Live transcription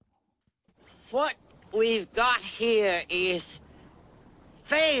What we've got here is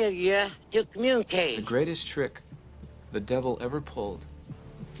failure to communicate. The greatest trick the devil ever pulled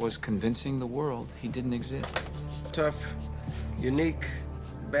was convincing the world he didn't exist. Tough, unique,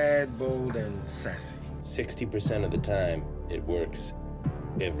 bad, bold, and sassy. 60% of the time, it works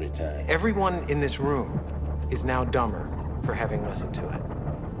every time. Everyone in this room is now dumber for having listened to it.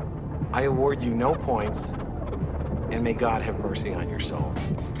 I award you no points, and may God have mercy on your soul.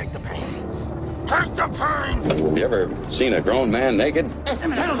 Take the pain. Take the pain! You ever seen a grown man naked?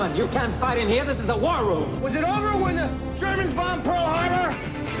 Gentlemen, you can't fight in here. This is the war room. Was it over when the Germans bombed Pearl Harbor?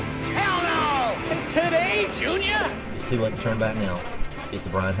 Hell no! Today, Junior? It's too late to turn back now. It's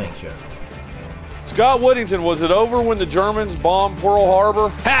the Brian Hanks Show. Scott Whittington, was it over when the Germans bombed Pearl Harbor?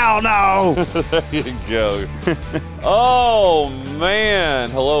 Hell no! There you go. Oh,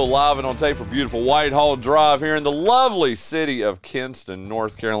 man. Hello, live and on tape for beautiful Whitehall Drive here in the lovely city of Kinston,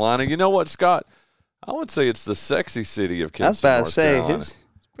 North Carolina. You know what, Scott? I would say it's the sexy city of Kinston, North Carolina. It's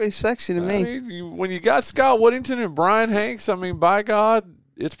pretty sexy to me. I mean, when you got Scott Whittington and Brian Hanks, I mean, by God,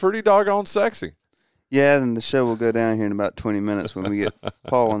 it's pretty doggone sexy. Yeah, then the show will go down here in about 20 minutes when we get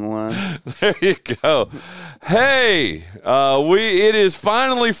Paul on the line. There you go. Hey, it is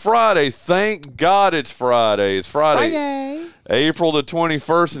finally Friday. Thank God it's Friday. It's Friday. April the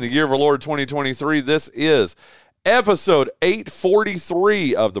 21st in the year of our Lord 2023. This is episode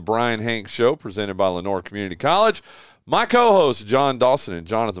 843 of the Brian Hanks Show, presented by Lenoir Community College. My co-hosts, John Dawson and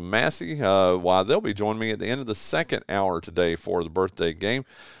Jonathan Massey, they'll be joining me at the end of the second hour today for the birthday game.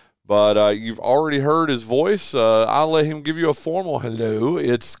 But you've already heard his voice. I'll let him give you a formal hello.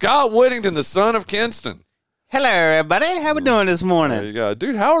 It's Scott Whittington, the son of Kinston. Hello, everybody. How we doing this morning? There you go.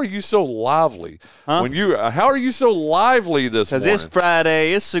 Dude, how are you so lively? Huh? How are you so lively this morning? Because it's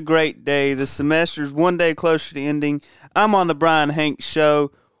Friday. It's a great day. The semester's one day closer to ending. I'm on the Brian Hanks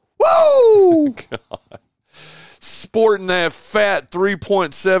Show. Woo! God. Sporting that fat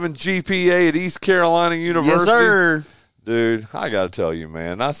 3.7 GPA at East Carolina University. Yes, sir. Dude, I got to tell you,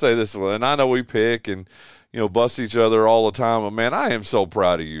 man, I say this, and I know we pick and, bust each other all the time, but, man, I am so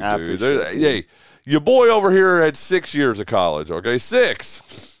proud of you, dude. Hey, your boy over here had 6 years of college, okay?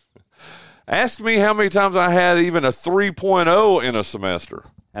 6. Ask me how many times I had even a 3.0 in a semester.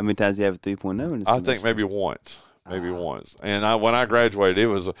 How many times do you have a 3.0 in a semester? I think maybe once. Once. And when I graduated,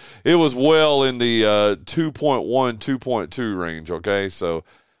 it was well in the 2.1, 2.2 range, okay? So,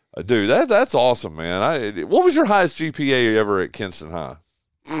 dude, that's awesome, man. What was your highest GPA ever at Kinston High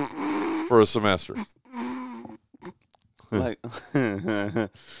for a semester? Like a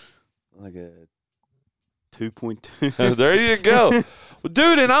 2.2. There you go. Well,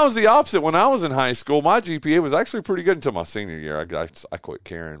 dude, and I was the opposite. When I was in high school, my GPA was actually pretty good until my senior year. I quit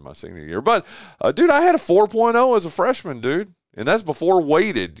caring my senior year. But, dude, I had a 4.0 as a freshman, dude. And that's before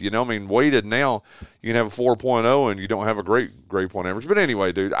weighted, weighted now, you can have a 4.0 and you don't have a great grade point average. But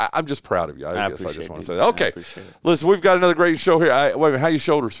anyway, dude, I'm just proud of you. I guess I just want to say that. Okay, listen, we've got another great show here. Wait a minute, how your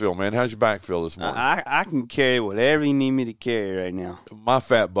shoulders feel, man? How's your back feel this morning? I can carry whatever you need me to carry right now. My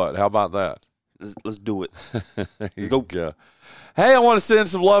fat butt, how about that? Let's do it. Let's go. Hey, I want to send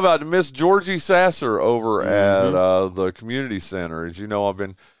some love out to Miss Georgie Sasser over at the community center. As you know, I've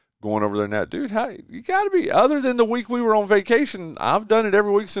been going over there now. Dude, you got to be, other than the week we were on vacation, I've done it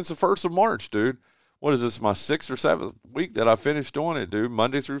every week since the 1st of March, dude. What is this, my 6th or 7th week that I finished doing it, dude?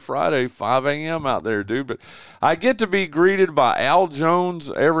 Monday through Friday, 5 a.m. out there, dude. But I get to be greeted by Al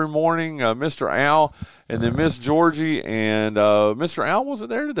Jones every morning, Mr. Al, and then Miss Georgie. And Mr. Al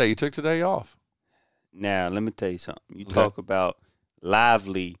wasn't there today. He took today off. Now, let me tell you something. You talk about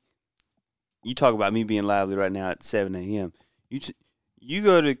lively. You talk about me being lively right now at 7 a.m. You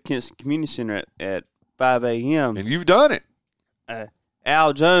go to Kinston Community Center at 5 a.m. And you've done it.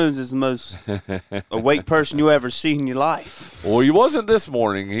 Al Jones is the most awake person you ever see in your life. Well, he wasn't this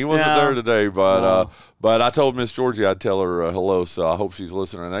morning. He wasn't there today, but I told Miss Georgie I'd tell her hello, so I hope she's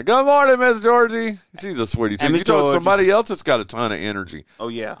listening to that. Good morning, Miss Georgie. She's a sweetie, too. You told somebody else that's got a ton of energy. Oh,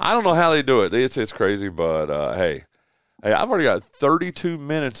 yeah. I don't know how they do it. It's crazy, but hey, I've already got 32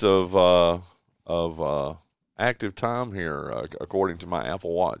 minutes of active time here, according to my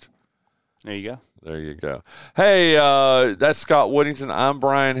Apple Watch. There you go. There you go. Hey, that's Scott Whittington. I'm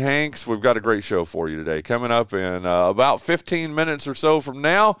Brian Hanks. We've got a great show for you today. Coming up in about 15 minutes or so from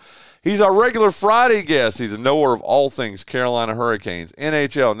now, he's our regular Friday guest. He's a knower of all things Carolina Hurricanes,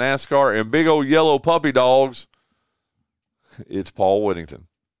 NHL, NASCAR, and big old yellow puppy dogs. It's Paul Whittington.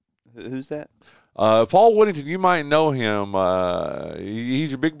 Who's that? Paul Whittington, you might know him. He's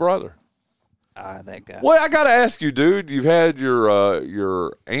your big brother. That guy. Well, I got to ask you, dude. You've had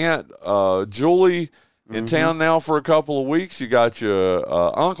your aunt Julie in town now for a couple of weeks. You got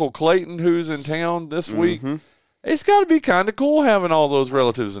your Uncle Clayton who's in town this week. It's got to be kind of cool having all those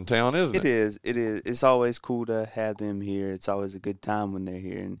relatives in town, isn't it? It is. It is. It's always cool to have them here. It's always a good time when they're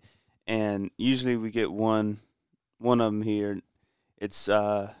here, and usually we get one of them here. It's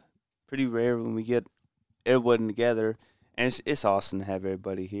pretty rare when we get everyone together, and it's awesome to have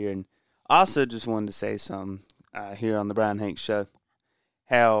everybody here. And also, just wanted to say something here on the Brian Hanks Show.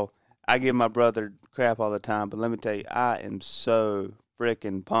 How I give my brother crap all the time, but let me tell you, I am so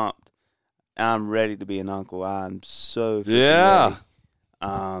freaking pumped. I'm ready to be an uncle. I'm so ready.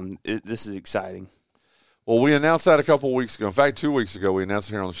 This is exciting. Well, we announced that a couple of weeks ago. In fact, 2 weeks ago, we announced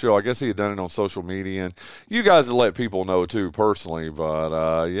it here on the show. I guess he had done it on social media, and you guys have let people know, too, personally.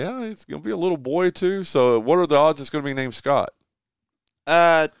 But, yeah, it's going to be a little boy, too. So what are the odds it's going to be named Scott?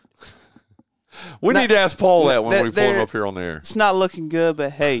 We need to ask Paul that when we pull him up here on the air. It's not looking good,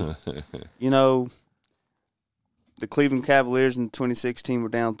 but, hey, the Cleveland Cavaliers in 2016 were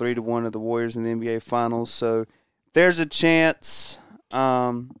down 3-1 to the Warriors in the NBA Finals. So there's a chance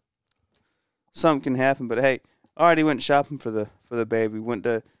something can happen. But hey, I already went shopping for the baby.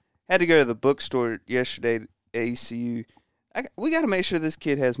 Had to go to the bookstore yesterday at ECU. We got to make sure this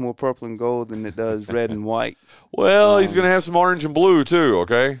kid has more purple and gold than it does red and white. Well, he's going to have some orange and blue too.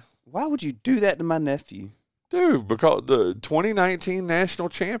 Okay. Why would you do that to my nephew? Dude, because the 2019 national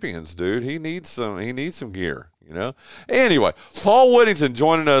champions, dude, he needs some gear. Anyway, Paul Whittington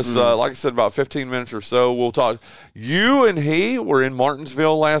joining us, like I said, about 15 minutes or so. We'll talk. You and he were in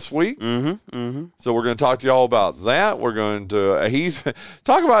Martinsville last week. So we're going to talk to y'all about that. We're going to, he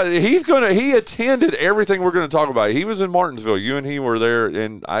attended everything we're going to talk about. He was in Martinsville. You and he were there,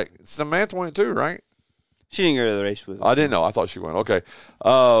 and Samantha went too, right? She didn't go to the race with us. I didn't know. I thought she went. Okay.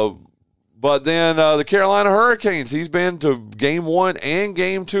 But then the Carolina Hurricanes, he's been to Game 1 and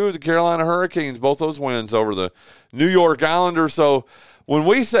Game 2 of the Carolina Hurricanes, both those wins over the New York Islanders. So when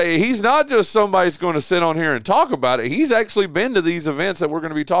we say he's not just somebody who's going to sit on here and talk about it, he's actually been to these events that we're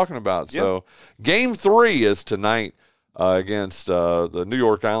going to be talking about. Yep. So Game 3 is tonight against the New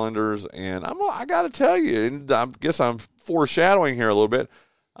York Islanders. And I got to tell you, and I guess I'm foreshadowing here a little bit,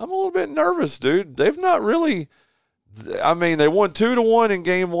 I'm a little bit nervous, dude. They've not really – I mean, they won 2-1 in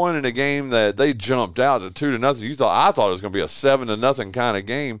Game 1 in a game that they jumped out to 2-0. I thought it was going to be a 7-0 kind of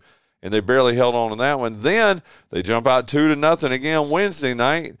game, and they barely held on to that one. Then they jump out 2-0 again Wednesday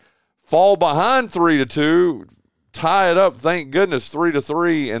night, fall behind 3-2, tie it up, thank goodness,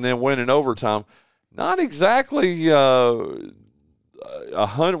 3-3, and then win in overtime. Not exactly a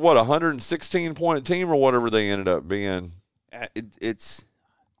 116-point team or whatever they ended up being. It's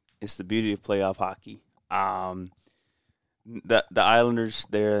the beauty of playoff hockey. The Islanders,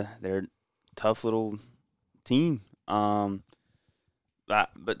 they're a tough little team. But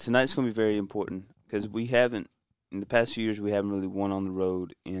tonight's going to be very important because we haven't, in the past few years, we haven't really won on the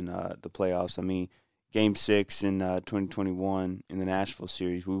road in the playoffs. I mean, Game 6 in 2021 in the Nashville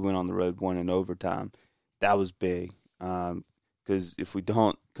series, we went on the road, won in overtime. That was big because if we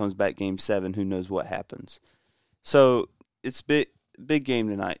don't, comes back Game 7, who knows what happens. So it's big game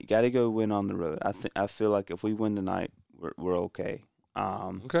tonight. You got to go win on the road. I feel like if we win tonight, we're okay.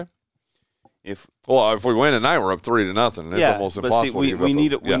 Okay. If we win tonight, we're up 3-0. It's almost impossible. We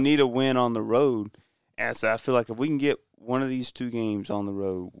need a win on the road. And so I feel like if we can get one of these two games on the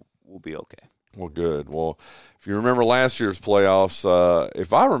road, we'll be okay. Well, good. Well, if you remember last year's playoffs,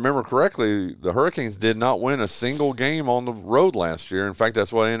 if I remember correctly, the Hurricanes did not win a single game on the road last year. In fact,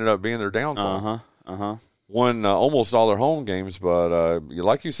 that's what ended up being their downfall. Won almost all their home games, but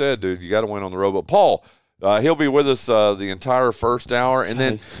like you said, dude, you got to win on the road. But Paul, he'll be with us the entire first hour. And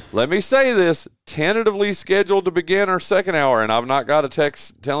then let me say this, tentatively scheduled to begin our second hour, and I've not got a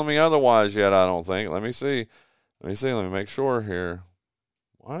text telling me otherwise yet, I don't think. Let me see. Let me make sure here.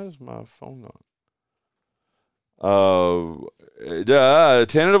 Why is my phone not?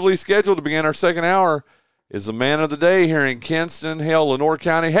 Tentatively scheduled to begin our second hour is the man of the day here in Kinston-Lenoir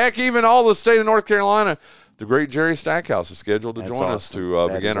County. Heck, even all the state of North Carolina. The great Jerry Stackhouse is scheduled to join us to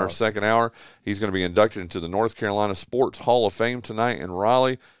begin our second hour. He's going to be inducted into the North Carolina Sports Hall of Fame tonight in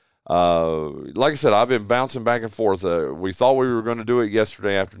Raleigh. Like I said, I've been bouncing back and forth. We thought we were going to do it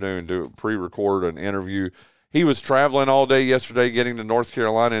yesterday afternoon, pre-record an interview. He was traveling all day yesterday getting to North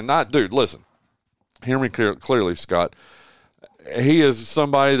Carolina. And listen, hear me clearly, Scott. He is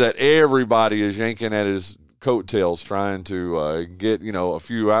somebody that everybody is yanking at his coattails trying to get,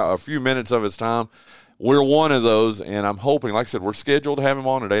 a few minutes of his time. We're one of those, and I'm hoping, like I said, we're scheduled to have him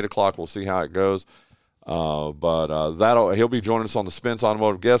on at 8 o'clock. We'll see how it goes. But he'll be joining us on the Spence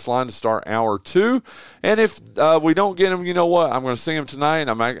Automotive guest line to start hour 2. And if we don't get him, you know what? I'm going to sing him tonight. And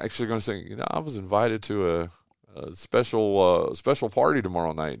I'm actually going to sing. I was invited to a special party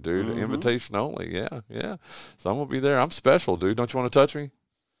tomorrow night, dude. Mm-hmm. Invitation only. Yeah. So I'm going to be there. I'm special, dude. Don't you want to touch me?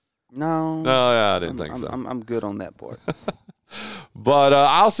 No. Yeah, I didn't think so. I'm good on that part. But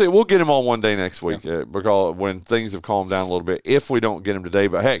I'll say we'll get him on one day next week because when things have calmed down a little bit. If we don't get him today,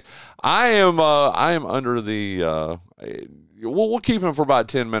 but heck, I am under the. We'll keep him for about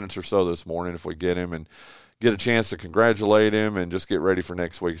 10 minutes or so this morning if we get him and get a chance to congratulate him and just get ready for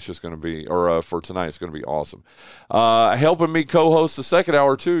next week. It's just going to be, or for tonight, it's going to be awesome. Helping me co-host the second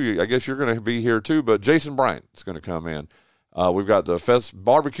hour too. I guess you're going to be here too, but Jason Bryant is going to come in. We've got the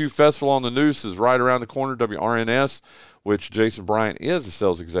Barbecue Festival on the Noose is right around the corner, WRNS, which Jason Bryant is the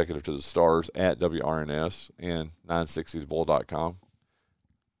sales executive to the Stars at WRNS and 960thebull.com.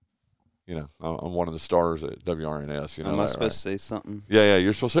 I'm one of the stars at WRNS. Am I supposed to say something? Yeah,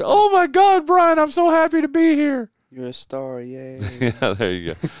 you're supposed to say, "Oh my God, Brian, I'm so happy to be here." You're a star, yay. Yeah, there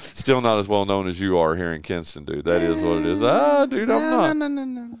you go. Still not as well known as you are here in Kinston, dude. That is what it is. Dude, I'm not.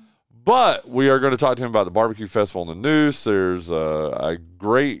 No. But we are going to talk to him about the Barbecue Festival on the Noose. There's a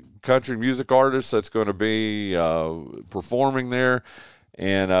great country music artist that's going to be performing there.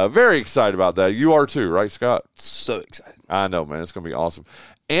 And very excited about that. You are too, right, Scott? So excited. I know, man. It's going to be awesome.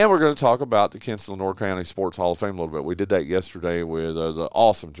 And we're going to talk about the Kinston-Lenoir County Sports Hall of Fame a little bit. We did that yesterday with the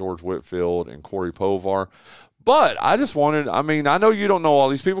awesome George Whitfield and Corey Povar. But I just wanted, I know you don't know all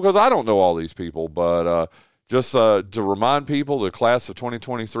these people because I don't know all these people, but just to remind people, the class of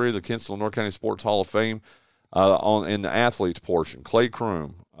 2023, the Kinston-Lenoir County Sports Hall of Fame, in the athletes portion, Clay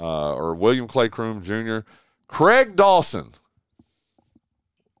Kroom, or William Clay Kroom Jr., Craig Dawson.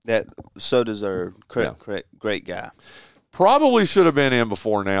 That so deserved. Great guy. Probably should have been in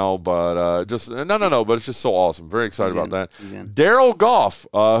before now, but no. But it's just so awesome. Very excited about that. Daryl Goff,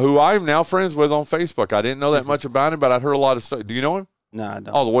 who I'm now friends with on Facebook. I didn't know that much about him, but I'd heard a lot of stuff. Do you know him? No, I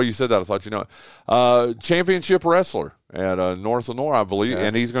don't. Oh, the way you said that, I thought you know it. Championship wrestler at North Lenoir, I believe,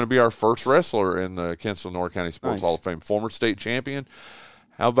 and he's going to be our first wrestler in the Kinston-Lenoir County Sports Hall of Fame. Former state champion.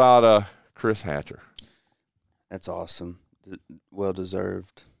 How about Chris Hatcher? That's awesome. Well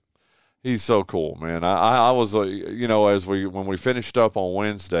deserved. He's so cool, man. I was, when we finished up on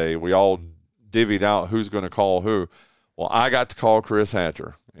Wednesday, we all divvied out who's going to call who. Well, I got to call Chris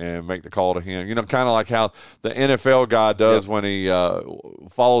Hatcher and make the call to him. Kind of like how the NFL guy does when he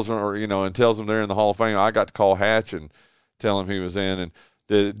follows them and tells them they're in the Hall of Fame. I got to call Hatch and tell him he was in. And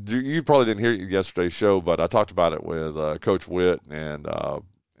you probably didn't hear yesterday's show, but I talked about it with Coach Witt and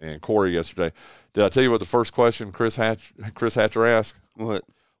Corey yesterday. Did I tell you what the first question Chris Hatcher asked?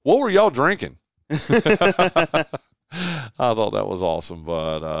 What were y'all drinking? I thought that was awesome.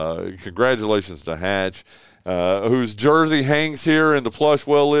 But congratulations to Hatch, whose jersey hangs here in the plush,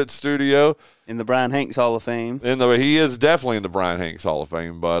 well-lit studio. In the Brian Hanks Hall of Fame. He is definitely in the Brian Hanks Hall of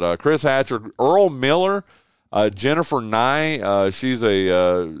Fame. But Chris Hatcher, Earl Miller, Jennifer Nye, she's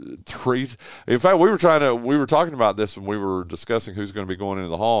a three. In fact, we were talking about this when we were discussing who's going to be going into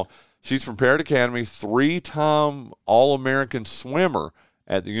the Hall. She's from Parrott Academy, 3-time All-American swimmer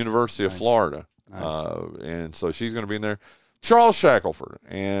at the University of Florida. Nice. And so she's going to be in there. Charles Shackelford,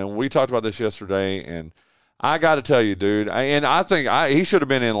 and we talked about this yesterday, and I got to tell you, dude, I think he should have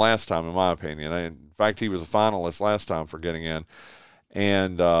been in last time, in my opinion. In fact, he was a finalist last time for getting in.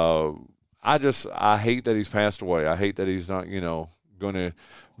 And I hate that he's passed away. I hate that he's not, going to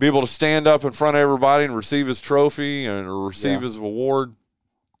be able to stand up in front of everybody and receive his trophy or receive his award.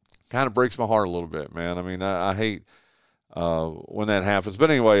 Kind of breaks my heart a little bit, man. I hate when that happens. But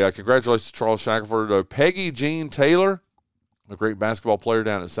anyway, congratulations to Charles Shackelford. Peggy Jean Taylor, a great basketball player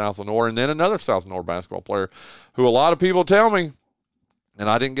down at South Lenoir, and then another South Lenoir basketball player who a lot of people tell me, and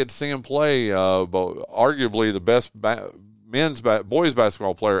I didn't get to see him play, but arguably the best boys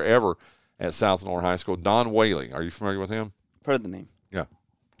basketball player ever at South Lenoir High School, Don Whaley. Are you familiar with him? Heard the name. Yeah.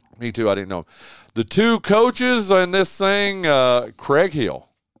 Me too. I didn't know. The two coaches in this thing, Craig Hill.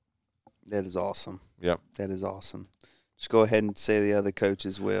 That is awesome. Yep. That is awesome. Just go ahead and say the other coach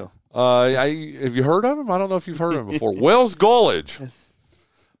as well. Have you heard of him? I don't know if you've heard of him before. Wells Gullidge,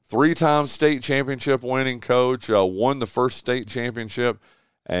 3-time state championship winning coach, won the first state championship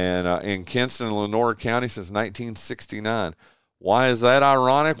and in Kinston-Lenoir County since 1969. Why is that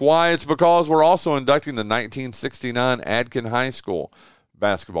ironic? Why? It's because we're also inducting the 1969 Adkin High School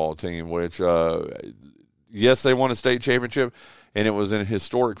basketball team, which, yes, they won a state championship, and it was in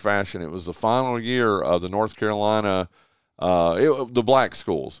historic fashion. It was the final year of the North Carolina the black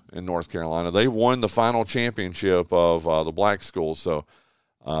schools in North Carolina. They won the final championship of the black schools. So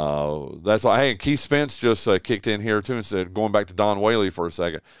That's why. Hey, Keith Spence just kicked in here too and said, going back to Don Whaley for a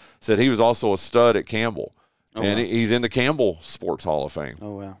second, said he was also a stud at Campbell, and he's in the Campbell Sports Hall of Fame.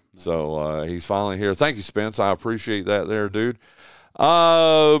 Oh wow! So he's finally here. Thank you, Spence. I appreciate that, there, dude.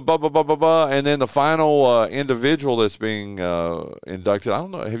 And then the final individual that's being inducted. I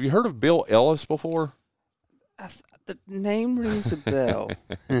don't know. Have you heard of Bill Ellis before? The name rings a bell.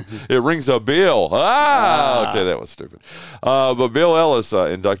 It rings a bell. Okay, that was stupid. But Bill Ellis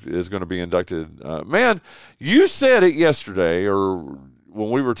is going to be inducted. Man, you said it yesterday, or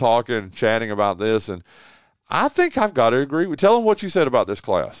when we were chatting about this, and I think I've got to agree with. Tell them what you said about this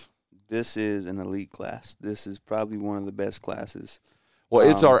class. This is an elite class. This is probably one of the best classes. Well,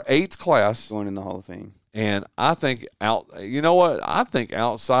 it's our 8th class going in the Hall of Fame. And I think you know what? I think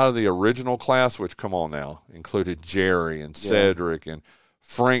outside of the original class, which come on now, included Jerry and Cedric and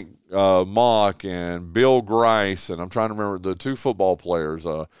Frank Mock and Bill Grice, and I'm trying to remember the 2 football players,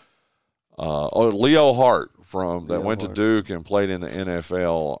 Leo Hart went to Duke and played in the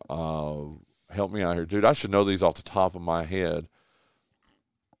NFL. Help me out here, dude. I should know these off the top of my head.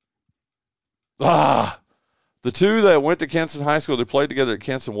 The 2 that went to Kinston High School, they played together at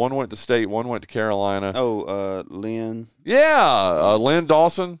Kinston. One went to State, one went to Carolina. Lynn. Yeah, Lynn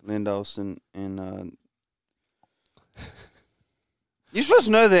Dawson. Lynn Dawson and you're supposed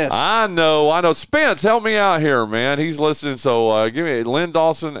to know this. I know. Spence, help me out here, man. He's listening, so give me Lynn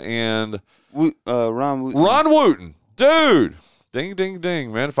Dawson and Ron Wooten. Ron Wooten. Dude. Ding, ding,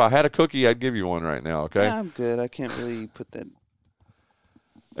 ding, man. If I had a cookie, I'd give you one right now, okay? Yeah, I'm good. I can't really put that.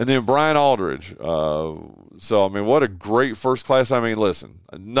 And then Brian Aldridge. So, I mean, what a great first class. I mean, listen,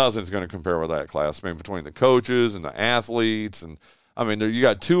 nothing's going to compare with that class. I mean, between the coaches and the athletes. And, I mean, you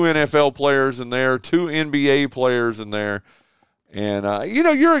got 2 NFL players in there, 2 NBA players in there. And,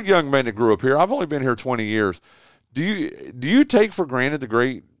 you're a young man that grew up here. I've only been here 20 years. Do you take for granted the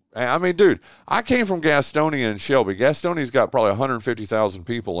great – I mean, dude, I came from Gastonia and Shelby. Gastonia's got probably 150,000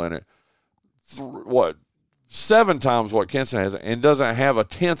 people in it. 7 times what Kinston has, and doesn't have a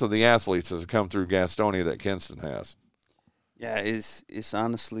tenth of the athletes that have come through Gastonia that Kinston has. Yeah, it's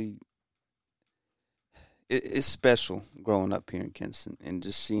honestly it's special growing up here in Kinston and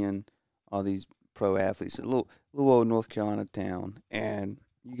just seeing all these pro athletes. A little old North Carolina town, and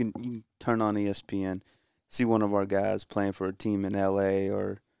you can turn on ESPN, see one of our guys playing for a team in LA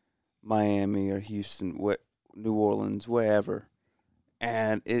or Miami or Houston, New Orleans, wherever,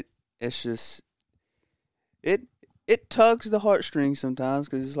 and it's just. It tugs the heartstrings sometimes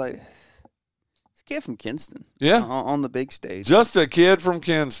because it's like it's a kid from Kinston, on the big stage, just a kid from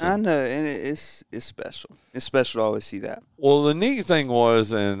Kinston. I know, and it's special. It's special to always see that. Well, the neat thing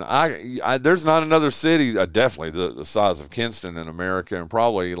was, and I there's not another city, definitely the size of Kinston in America, and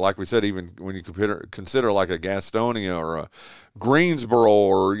probably like we said, even when you consider like a Gastonia or a Greensboro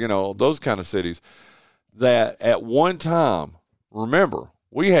or those kind of cities, that at one time, remember.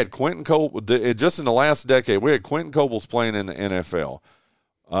 We had Quentin Coble, just in the last decade, we had Quentin Cobles playing in the NFL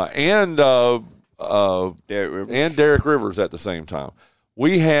and Derek Rivers at the same time.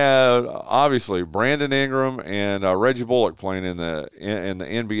 We had, obviously, Brandon Ingram and Reggie Bullock playing in the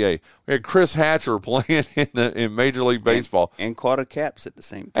NBA. We had Chris Hatcher playing in Major League Baseball. And Carter Capps at the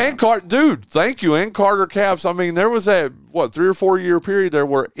same time. Dude, thank you. And Carter Capps. I mean, there was that, 3 or 4 year period there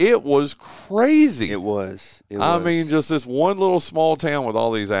where it was crazy. It was. I mean, just this one little small town with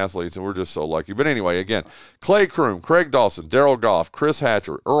all these athletes, and we're just so lucky. But anyway, again, Clay Kroom, Craig Dawson, Darrell Goff, Chris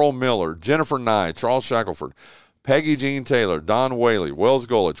Hatcher, Earl Miller, Jennifer Nye, Charles Shackelford, Peggy Jean Taylor, Don Whaley, Wells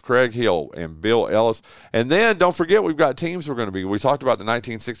Gulledge, Craig Hill, and Bill Ellis. And then don't forget we've got teams we're going to be. We talked about the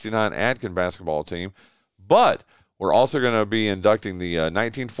 1969 Adkin basketball team, but we're also going to be inducting the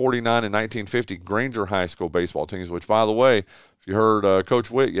 1949 and 1950 Granger High School baseball teams, which, by the way, if you heard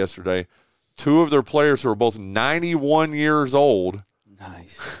Coach Witt yesterday, 2 of their players who are both 91 years old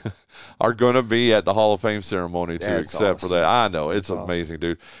are going to be at the Hall of Fame ceremony to accept for that. I know. It's amazing,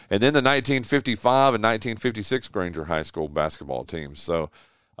 dude. And then the 1955 and 1956 Granger High School basketball teams. So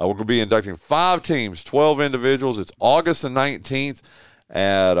we're going to be inducting 5 teams, 12 individuals. It's August the 19th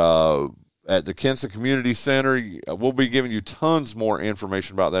at the Kinston Community Center. We'll be giving you tons more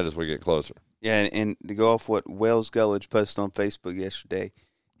information about that as we get closer. Yeah, and to go off what Wells Gulledge posted on Facebook yesterday,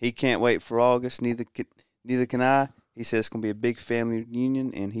 he can't wait for August. Neither can I. He says it's going to be a big family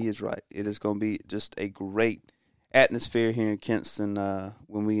reunion, and he is right. It is going to be just a great atmosphere here in Kinston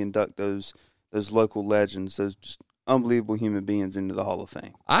when we induct those local legends, those just unbelievable human beings into the Hall of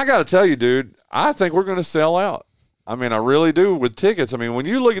Fame. I got to tell you, dude, I think we're going to sell out. I mean, I really do with tickets. I mean, when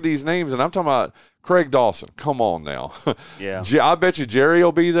you look at these names, and I'm talking about Craig Dawson, come on now. Yeah. I bet you Jerry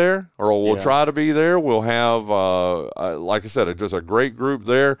will be there, or will try to be there. We'll have, like I said, just a great group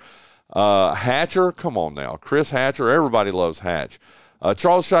there. Hatcher, come on now. Chris Hatcher, everybody loves Hatch.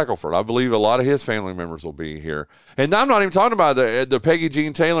 Charles Shackelford, I believe a lot of his family members will be here. And I'm not even talking about the Peggy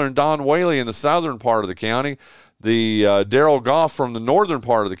Jean Taylor and Don Whaley in the southern part of the county, the Daryl Goff from the northern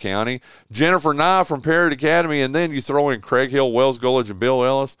part of the county, Jennifer Nye from Parrott Academy, and then you throw in Craig Hill, Wells Gullidge, and Bill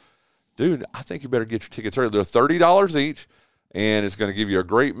Ellis. Dude, I think you better get your tickets early. They're $30 each, and it's going to give you a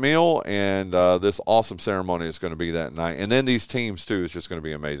great meal, and this awesome ceremony is going to be that night. And then these teams, too, is just going to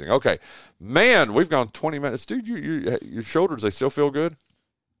be amazing. Okay, man, we've gone 20 minutes. Dude, your shoulders, they still feel good?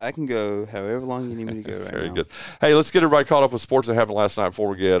 I can go however long you need me to go right now. Very good. Hey, let's get everybody caught up with sports that happened last night before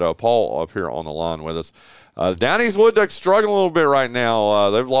we get Paul up here on the line with us. Down East Wood Ducks struggling a little bit right now.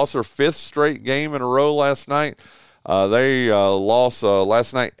 They've lost their 5th straight game in a row last night. They lost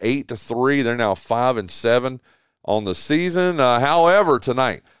last night 8-3. They're now 5-7 on the season. However,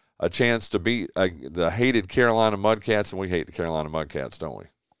 tonight, a chance to beat the hated Carolina Mudcats, and we hate the Carolina Mudcats, don't we?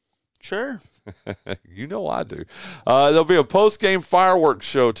 Sure. You know I do. There'll be a post-game fireworks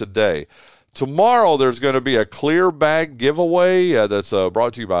show today. Tomorrow, there's going to be a clear bag giveaway that's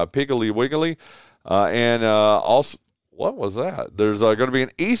brought to you by Piggly Wiggly. And also, what was that? There's going to be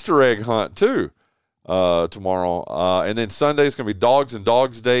an Easter egg hunt, too, tomorrow. And then Sunday's going to be Dogs and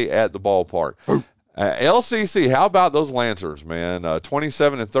Dogs Day at the ballpark. LCC, how about those Lancers, man?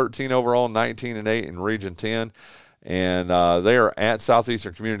 27-13 overall, 19-8 in Region 10. And they are at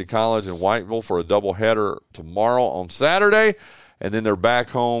Southeastern Community College in Whiteville for a doubleheader tomorrow on Saturday. And then they're back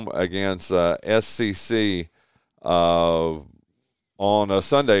home against SCC on a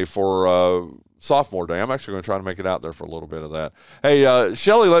Sunday for sophomore day. I'm actually going to try to make it out there for a little bit of that. Hey,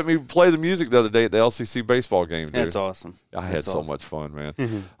 Shelly let me play the music the other day at the LCC baseball game, dude. That's awesome. I had so much fun, man.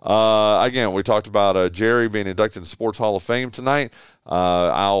 Again, we talked about Jerry being inducted in the Sports Hall of Fame tonight.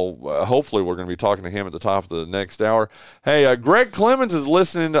 Hopefully we're going to be talking to him at the top of the next hour. Hey, Greg Clemens is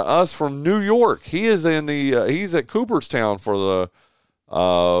listening to us from New York. He is he's at Cooperstown for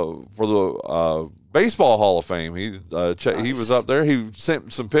the Baseball Hall of Fame. He was up there. He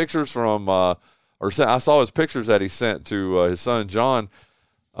sent some pictures from I saw his pictures that he sent to his son John,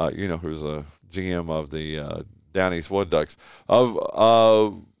 who's a GM of the Down East Wood Ducks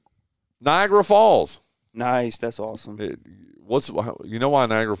of Niagara Falls. Nice, that's awesome. Why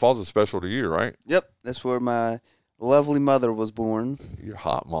Niagara Falls is special to you, right? Yep, that's where my lovely mother was born. Your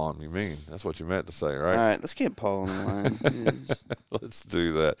hot mom, you mean? That's what you meant to say, right? All right, let's get Paul on the line. Let's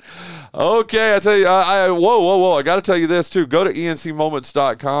do that. Okay, I tell you, whoa. I got to tell you this, too. Go to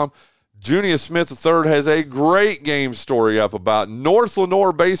encmoments.com. Junius Smith III has a great game story up about North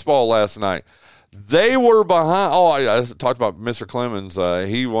Lenoir baseball last night. They were behind. I talked about Mr. Clemens.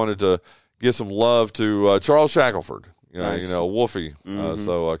 He wanted to give some love to Charles Shackelford. Nice. Wolfie.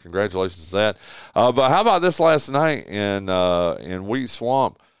 So congratulations to that. But how about this last night in Wheat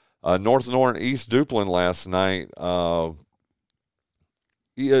Swamp? North Lenoir and East Duplin last night.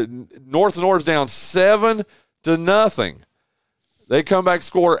 North Lenoir's down 7-0. They come back,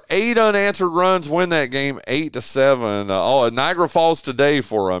 score 8 unanswered runs, win that game 8-7. Niagara Falls today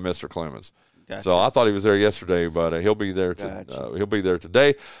for Mr. Clemens. Gotcha. So I thought he was there yesterday, but he'll be there. He'll be there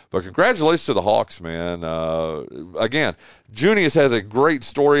today. But congratulations to the Hawks, man. Again, Junius has a great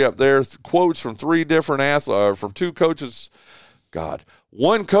story up there. Quotes from 3 different athletes, from 2 coaches. God,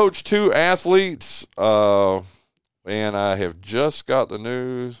 1 coach, 2 athletes. And I have just got the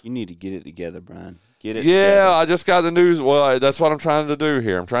news. You need to get it together, Brian. Get it. Yeah, together. I just got the news. Well, that's what I'm trying to do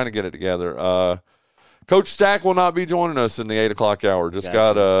here. I'm trying to get it together. Coach Stack will not be joining us in the 8 o'clock hour. Just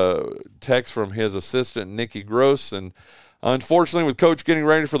got a text from his assistant, Nikki Gross. And unfortunately, with Coach getting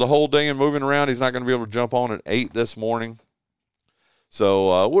ready for the whole day and moving around, he's not going to be able to jump on at 8 this morning.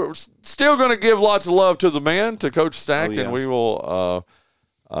 So we're still going to give lots of love to the man, to Coach Stack, and we will,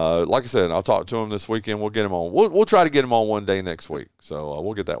 like I said, I'll talk to him this weekend. We'll get him on. We'll try to get him on one day next week. So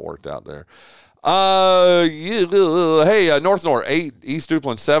we'll get that worked out there. Hey, North Lenoir 8, East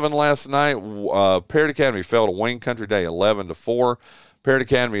Duplin 7 last night. Parrott Academy fell to Wayne Country Day 11-4. Parrott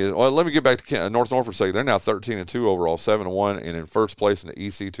Academy. Well, let me get back to North Lenoir for a second. They're now 13-2 overall, 7-1, and in first place in the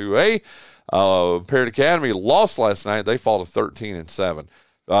EC2A. Parrott Academy lost last night. They fall to 13-7.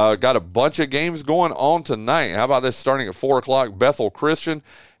 Got a bunch of games going on tonight. How about this? Starting at 4 o'clock, Bethel Christian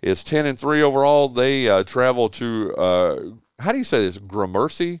is 10-3 overall. They travel to how do you say this?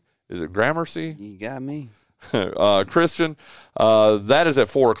 Gramercy. Is it Gramercy? You got me. Christian. That is at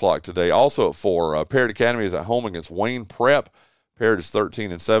 4 o'clock today. Also at 4, Parrott Academy is at home against Wayne Prep. Parrott is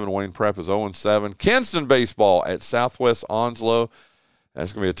 13-7. Wayne Prep is 0-7. Kinston baseball at Southwest Onslow.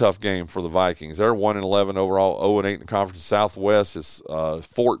 That's going to be a tough game for the Vikings. They're 1-11 overall, 0-8 in the conference. Southwest is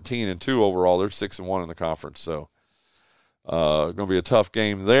 14-2 overall. They're 6-1 in the conference. So going to be a tough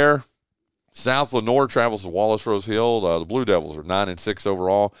game there. South Lenoir travels to Wallace Rose Hill. The Blue Devils are 9-6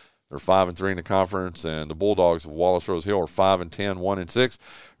 overall. They're 5-3 in the conference, and the Bulldogs of Wallace Rose Hill are 5-10, 1-6.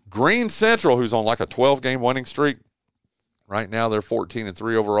 Green Central, who's on like a 12-game winning streak, right now they're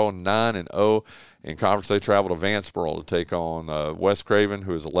 14-3 overall, 9-0 in conference. They travel to Vanceboro to take on West Craven,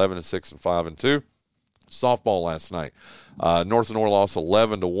 who is 11-6 and 5-2. Softball last night, North Lenoir lost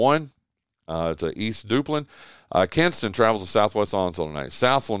 11-1 to East Duplin. Kinston travels to Southwest Onslow tonight.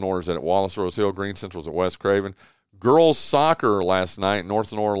 South Lenoir is at Wallace Rose Hill. Green Central is at West Craven. Girls soccer last night,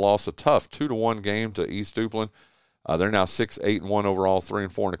 North Lenoir lost a tough 2-1 game to East Duplin. They're now 6-8-1 overall,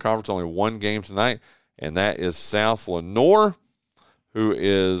 3-4 in the conference. Only one game tonight, and that is South Lenoir, who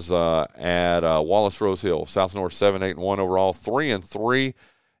is at Wallace Rose Hill. South Lenoir 7-8-1 overall, 3-3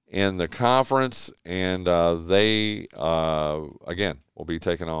 in the conference, and they again will be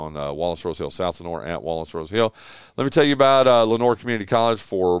taking on Wallace Rose Hill. South Lenoir at Wallace Rose Hill. Let me tell you about Lenoir Community College.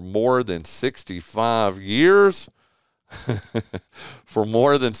 For more than 65 years. For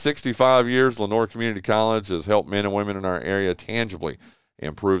more than 65 years, Lenoir Community College has helped men and women in our area tangibly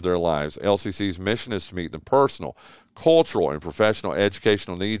improve their lives. LCC's mission is to meet the personal, cultural, and professional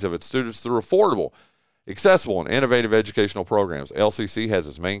educational needs of its students through affordable, accessible, and innovative educational programs. LCC has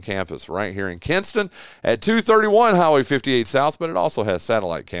its main campus right here in Kinston at 231 Highway 58 South, but it also has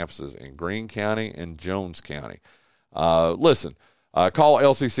satellite campuses in Greene County and Jones County. Listen. Call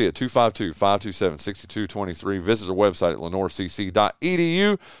LCC at 252-527-6223. Visit their website at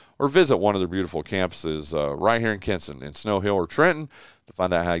lenoircc.edu or visit one of their beautiful campuses right here in Kinston, in Snow Hill, or Trenton to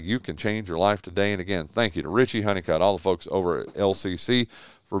find out how you can change your life today. And again, thank you to Richie Honeycutt, all the folks over at LCC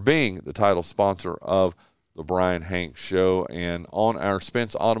for being the title sponsor of the Brian Hanks Show. And on our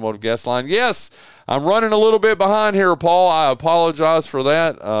Spence Automotive guest line, yes, I'm running a little bit behind here, Paul. I apologize for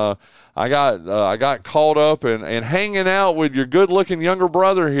that. I got caught up and hanging out with your good-looking younger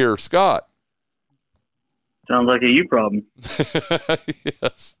brother here, Scott. Sounds like a you problem.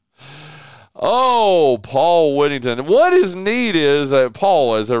 Yes. Oh, Paul Whittington. What is neat is that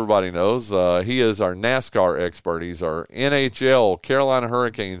Paul, as everybody knows, he is our NASCAR expert. He's our NHL, Carolina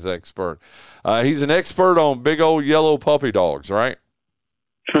Hurricanes expert. He's an expert on big old yellow puppy dogs, right?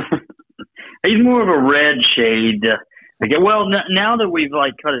 He's more of a red shade. Well, now that we've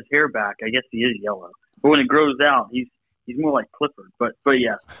cut his hair back, I guess he is yellow. But when it grows out, he's more like Clifford. But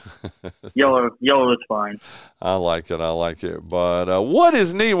yeah, yellow is fine. I like it. But what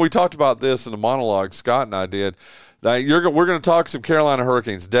is neat? We talked about this in the monologue Scott and I did. We're going to talk some Carolina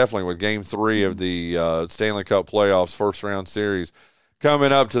Hurricanes definitely with Game 3 of the Stanley Cup playoffs first round series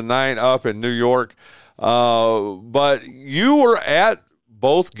coming up tonight up in New York. But you were at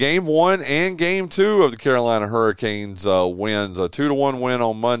both Game 1 and Game 2 of the Carolina Hurricanes wins. A 2-1 win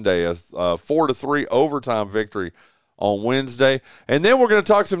on Monday, a 4-3 overtime victory on Wednesday. And then we're going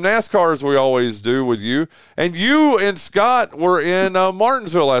to talk some NASCAR as we always do with you. And you and Scott were in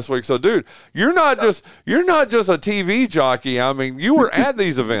Martinsville last week. So, dude, you're not just a TV jockey. I mean, you were at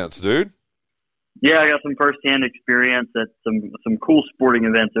these events, dude. Yeah, I got some firsthand experience at some cool sporting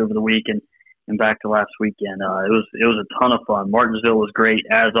events over the week and back to last weekend. It was a ton of fun. Martinsville was great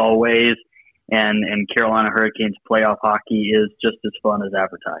as always, and Carolina Hurricanes playoff hockey is just as fun as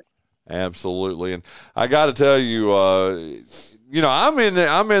advertised. Absolutely, and I got to tell you, I'm in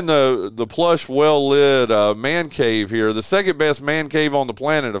the plush, well lit man cave here, the second best man cave on the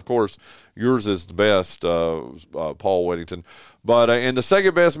planet. Of course, yours is the best, Paul Whittington. But in the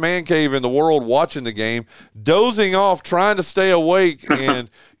second best man cave in the world, watching the game, dozing off, trying to stay awake,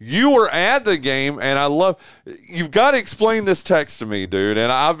 and you were at the game, and you've got to explain this text to me, dude,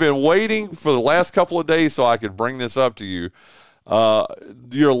 and I've been waiting for the last couple of days so I could bring this up to you.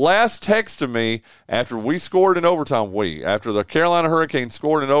 Your last text to me after we scored in overtime, after the Carolina Hurricanes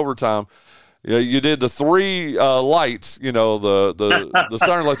scored in overtime, you did the three lights, the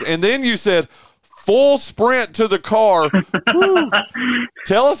siren lights, and then you said, full sprint to the car.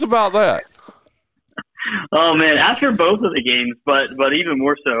 Tell us about that. Oh man, after both of the games, but even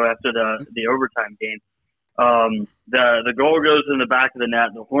more so after the overtime game, the goal goes in the back of the net,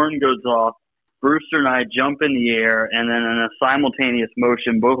 the horn goes off, Brewster and I jump in the air, and then in a simultaneous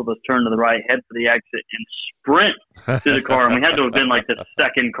motion, both of us turn to the right, head for the exit, and sprint to the car. And we had to have been like the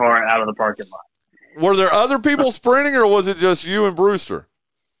second car out of the parking lot. Were there other people sprinting, or was it just you and Brewster?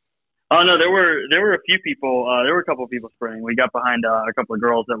 Oh no, there were a few people. There were a couple of people sprinting. We got behind a couple of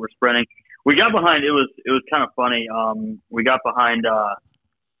girls that were sprinting. we got behind. It was kind of funny. We got behind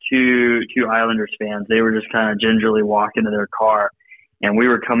two Islanders fans. They were just kind of gingerly walking to their car, and we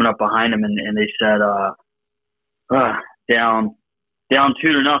were coming up behind them, and they said, down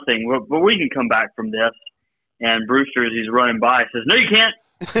 2-0, but we can come back from this. And Brewster, as he's running by, says, "No, you can't."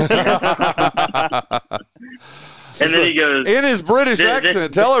 And then he goes in his British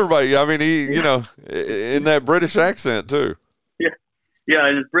accent. Tell everybody. I mean, he, in that British accent too. Yeah,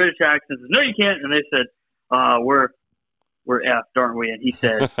 in his British accent, says, "No, you can't." And they said, "We're effed, aren't we?" And he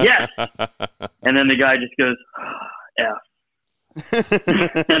said, "Yes." And then the guy just goes, "F."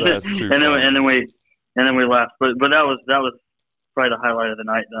 That's too funny. And then we left. But that was probably the highlight of the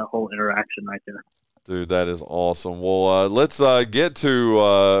night. The whole interaction right there. Dude, that is awesome. Well, let's get to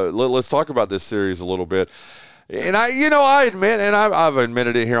let's talk about this series a little bit. And I admit, and I've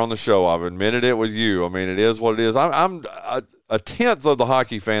admitted it here on the show. I've admitted it with you. I mean, it is what it is. I'm a tenth of the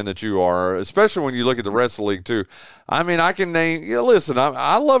hockey fan that you are, especially when you look at the rest of the league too. I mean, I can name. Listen,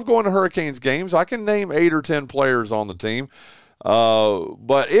 I love going to Hurricanes games. I can name 8 or 10 players on the team,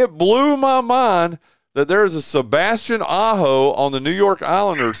 but it blew my mind that there's a Sebastian Aho on the New York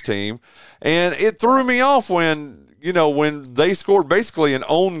Islanders team, and it threw me off when they scored basically an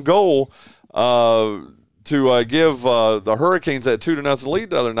own goal to give the Hurricanes that 2-0 lead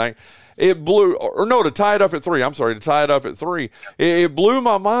the other night. It blew, to tie it up at 3. I'm sorry, to tie it up at 3. It blew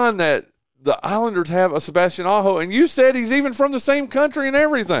my mind that the Islanders have a Sebastian Aho, and you said he's even from the same country and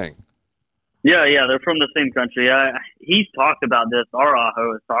everything. Yeah, they're from the same country. He's talked about this. Our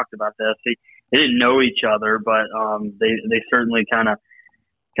Aho has talked about this. They didn't know each other, but they certainly kind of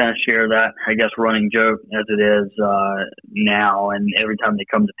share that, I guess, running joke as it is now. And every time they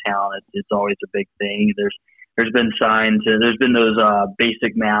come to town, it's always a big thing. There's been signs. There's been those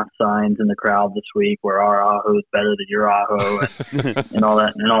basic math signs in the crowd this week where our Aho is better than your Aho and all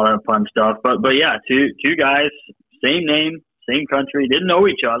that fun stuff. But yeah, two guys, same name, same country, didn't know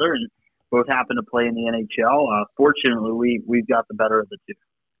each other, and both happen to play in the NHL. Fortunately, we've got the better of the two.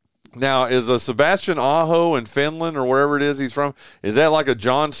 Now, is a Sebastian Aho in Finland or wherever it is he's from, is that like a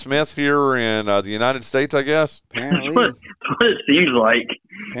John Smith here in the United States, I guess? That's what it seems like.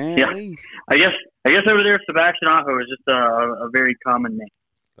 Apparently. Yeah. I guess over there, Sebastian Aho is just a very common name.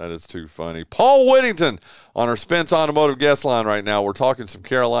 That is too funny. Paul Whittington on our Spence Automotive guest line right now. We're talking some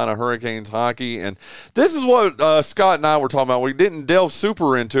Carolina Hurricanes hockey, and this is what Scott and I were talking about. We didn't delve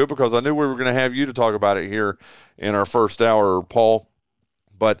super into it because I knew we were going to have you to talk about it here in our first hour, Paul.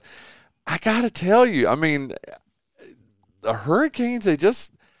 But I got to tell you, I mean, the Hurricanes,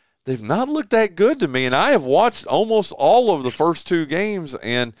 they've not looked that good to me. And I have watched almost all of the first 2 games,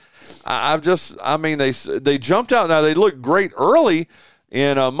 and they jumped out. Now, they looked great early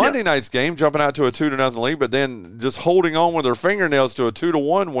in Monday night's game, jumping out to a 2-0 lead, but then just holding on with their fingernails to a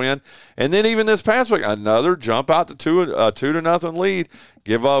 2-1 win. And then even this past week, another jump out to 2-0 lead,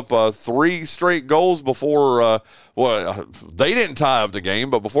 give up 3 straight goals before, they didn't tie up the game,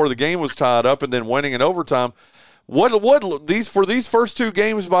 but before the game was tied up and then winning in overtime. For these first 2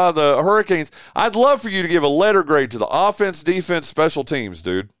 games by the Hurricanes, I'd love for you to give a letter grade to the offense, defense, special teams,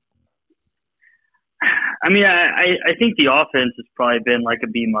 dude. I mean, I think the offense has probably been like a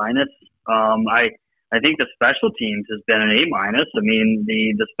B-. I think the special teams has been an A-. I mean,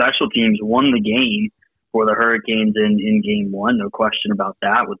 the special teams won the game for the Hurricanes in game 1, no question about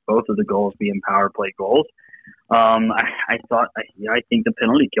that, with both of the goals being power play goals. I think the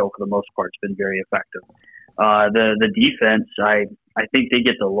penalty kill for the most part has been very effective. The defense, I think they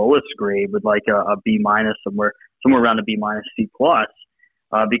get the lowest grade with like a B-, somewhere around a B-, C+.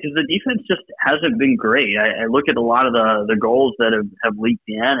 Because the defense just hasn't been great. I look at a lot of the goals that have leaked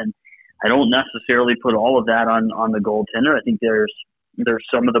in, and I don't necessarily put all of that on the goaltender. I think there's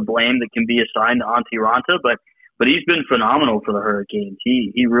some of the blame that can be assigned to Antti Raanta, but he's been phenomenal for the Hurricanes.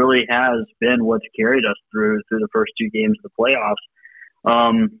 He really has been what's carried us through the first 2 games of the playoffs.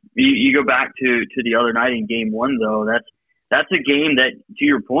 You go back to the other night in game 1, though. That's a game that, to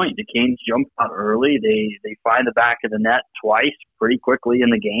your point, the Canes jump out early. They find the back of the net twice pretty quickly in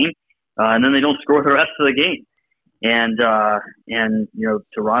the game, and then they don't score the rest of the game. And to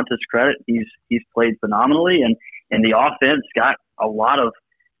Ranta's credit, he's played phenomenally, and the offense got a lot of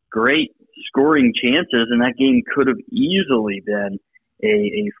great scoring chances, and that game could have easily been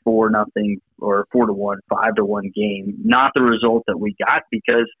a 4-0 or 4-1, 5-1 game. Not the result that we got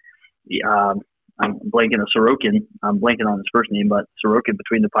because I'm blanking on Sorokin. I'm blanking on his first name, but Sorokin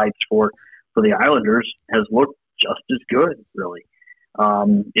between the pipes for the Islanders has looked just as good, really.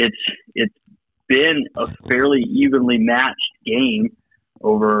 It's been a fairly evenly matched game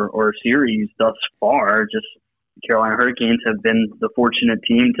or series thus far. Just Carolina Hurricanes have been the fortunate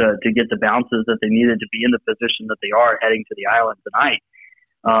team to get the bounces that they needed to be in the position that they are heading to the island tonight.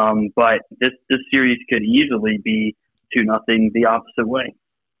 But this series could easily be 2-0 the opposite way.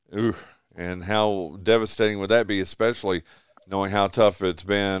 Ooh, and how devastating would that be, especially knowing how tough it's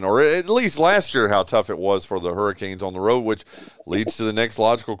been, or at least last year how tough it was for the Hurricanes on the road, which leads to the next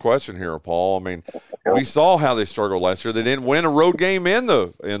logical question here, Paul. I mean, we saw how they struggled last year. They didn't win a road game in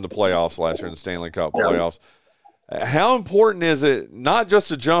the playoffs last year, in the Stanley Cup playoffs. How important is it not just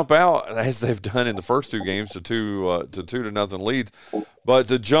to jump out, as they've done in the first two games, to 2-0 leads, but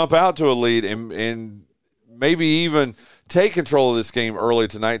to jump out to a lead and maybe even take control of this game early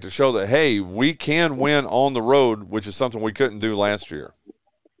tonight to show that, hey, we can win on the road, which is something we couldn't do last year?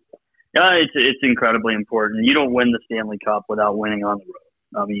 Yeah, it's incredibly important. You don't win the Stanley Cup without winning on the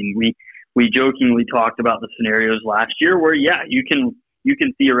road. I mean, we jokingly talked about the scenarios last year where, yeah, you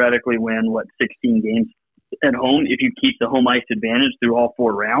can theoretically win 16 games at home if you keep the home ice advantage through all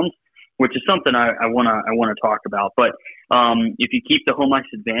 4 rounds, which is something I want to talk about. But if you keep the home ice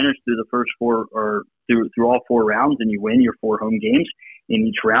advantage through the first 4 or through all 4 rounds and you win your 4 home games in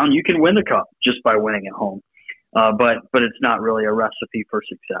each round, you can win the cup just by winning at home. But it's not really a recipe for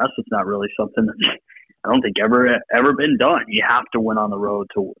success. It's not really something that I don't think ever been done. You have to win on the road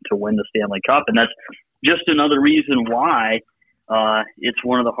to win the Stanley Cup, and that's just another reason why it's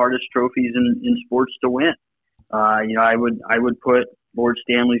one of the hardest trophies in sports to win. I would put Lord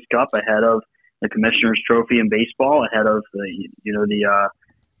Stanley's Cup ahead of the Commissioner's Trophy in baseball, ahead of the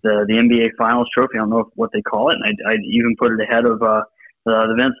NBA Finals Trophy. I don't know what they call it. And I'd even put it ahead of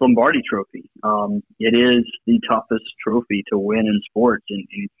the Vince Lombardi Trophy. It is the toughest trophy to win in sports, and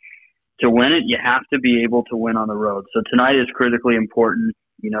to win it, you have to be able to win on the road. So tonight is critically important.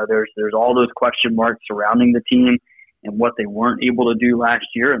 There's all those question marks surrounding the team and what they weren't able to do last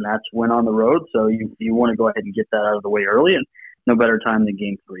year, and that's win on the road. So you want to go ahead and get that out of the way early, and no better time than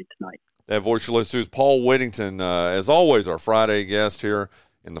Game 3 tonight. That voice you listen to is Paul Whittington, as always, our Friday guest here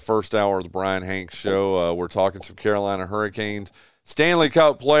in the first hour of the Brian Hanks Show. We're talking some Carolina Hurricanes, Stanley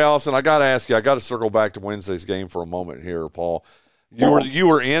Cup playoffs, and I got to ask you, I got to circle back to Wednesday's game for a moment here, Paul. You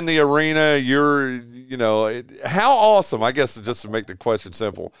were in the arena. How awesome, I guess, just to make the question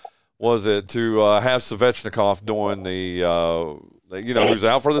simple, was it to have Svechnikov doing who's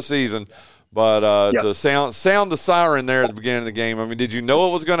out for the season, but to sound the siren there at the beginning of the game? I mean, did you know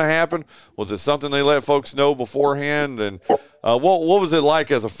it was going to happen? Was it something they let folks know beforehand? And what was it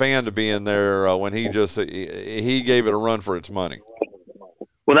like as a fan to be in there when he gave it a run for its money?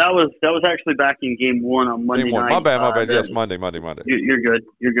 Well, that was actually back in Game 1 on Monday night. My bad. Yes, Monday. You're good.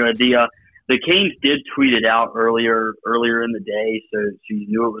 The Canes did tweet it out earlier in the day, so you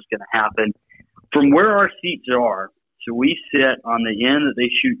knew it was going to happen. From where our seats are, so we sit on the end that they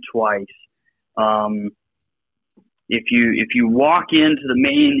shoot twice. If you walk into the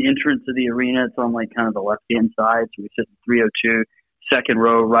main entrance of the arena, it's on kind of the left-hand side. So we sit in 302, second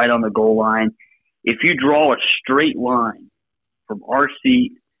row, right on the goal line. If you draw a straight line from our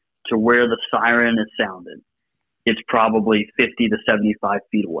seat to where the siren is sounded, it's probably 50 to 75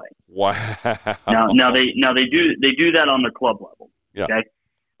 feet away. Wow. Now they do that on the club level. Yeah. Okay.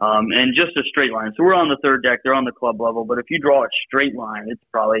 And just a straight line. So we're on the third deck. They're on the club level. But if you draw a straight line, it's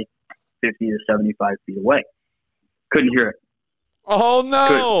probably 50 to 75 feet away. Couldn't hear it. Oh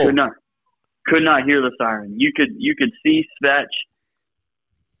no! Could not hear the siren. You could see Svech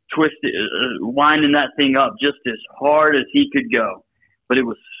winding that thing up just as hard as he could go, but it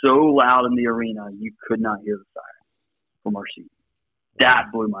was so loud in the arena you could not hear the siren from our seat.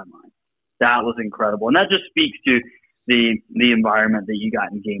 That blew my mind. That was incredible, and that just speaks to the environment that you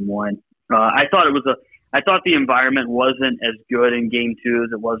got in Game 1. I thought the environment wasn't as good in Game 2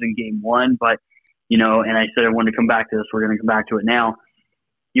 as it was in Game 1, but and I said I wanted to come back to this. We're going to come back to it now.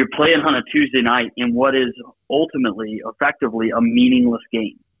 You're playing on a Tuesday night in what is effectively a meaningless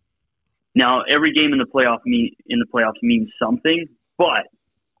game. Now, every game in the playoffs means something, but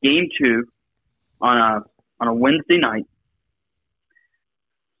Game 2 on a Wednesday night,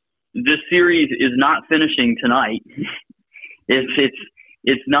 this series is not finishing tonight.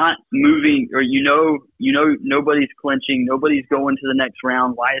 It's not moving, or nobody's clinching, nobody's going to the next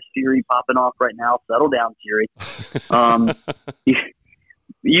round. Why is Siri popping off right now? Settle down, Siri.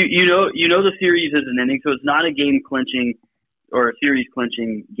 You know the series is an inning, so it's not a game clinching or a series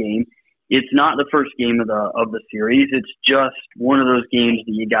clinching game. It's not the first game of the series. It's just one of those games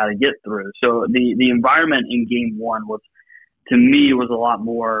that you got to get through. So the environment in Game 1 was a lot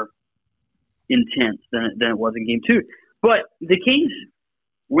more intense than it was in Game 2. But the Canes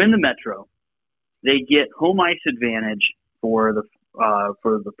win the Metro. They get home ice advantage for the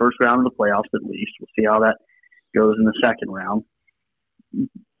first round of the playoffs at least. We'll see how goes in the second round.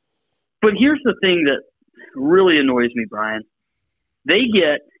 But here's the thing that really annoys me, Brian. They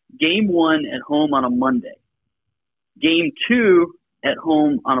get game 1 at home on a Monday, game 2 at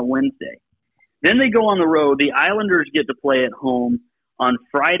home on a Wednesday. Then they go on the road. The Islanders get to play at home on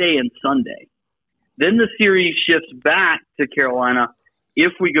Friday and Sunday. Then the series shifts back to Carolina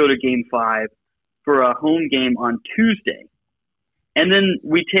if we go to game 5 for a home game on Tuesday. And then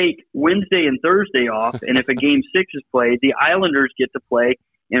we take Wednesday and Thursday off, and if a game 6 is played, the Islanders get to play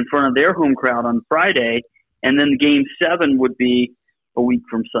in front of their home crowd on Friday, and then game 7 would be a week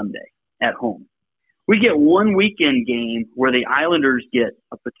from Sunday at home. We get one weekend game where the Islanders get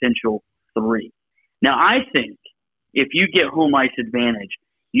a potential 3. Now, I think if you get home ice advantage,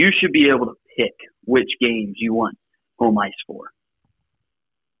 you should be able to pick which games you want home ice for.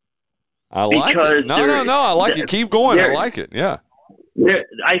 I like it. No, I like it. Keep going. I like it. Yeah.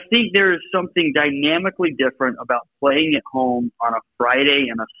 I think there is something dynamically different about playing at home on a Friday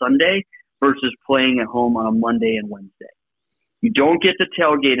and a Sunday versus playing at home on a Monday and Wednesday. You don't get the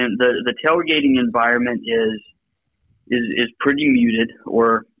tailgate, and the tailgating environment is pretty muted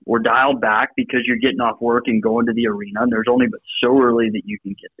or dialed back because you're getting off work and going to the arena, and there's only but so early that you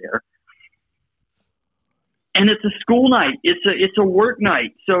can get there. And it's a school night. It's a work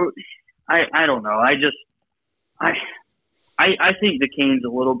night. So I don't know. I think the Canes a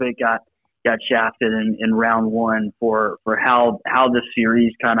little bit got shafted in round 1 for how this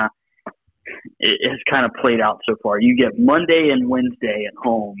series has kind of played out so far. You get Monday and Wednesday at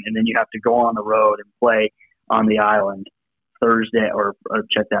home, and then you have to go on the road and play on the island Thursday or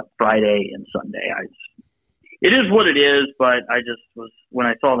check that Friday and Sunday. It is what it is, but I just was when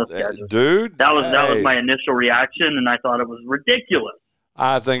I saw the schedule, dude. That was my initial reaction, and I thought it was ridiculous.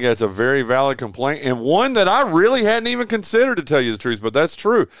 I think that's a very valid complaint, and one that I really hadn't even considered, to tell you the truth, but that's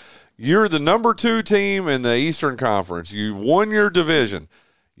true. You're the number 2 team in the Eastern Conference. You won your division,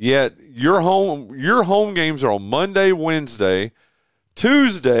 yet your home games are on Monday, Wednesday,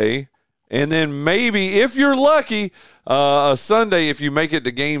 Tuesday, and then maybe, if you're lucky, a Sunday if you make it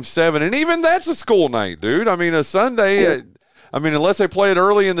to game 7. And even that's a school night, dude. I mean, a Sunday, unless they play it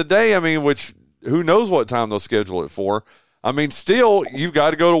early in the day, which who knows what time they'll schedule it for. Still, you've got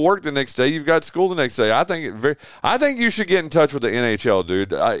to go to work the next day. You've got school the next day. I think you should get in touch with the NHL,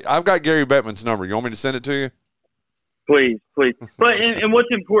 dude. I've got Gary Bettman's number. You want me to send it to you? Please. But and what's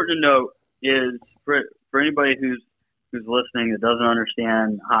important to note is for anybody who's listening that doesn't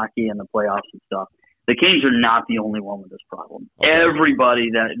understand hockey and the playoffs and stuff, the Canes are not the only one with this problem. Okay. Everybody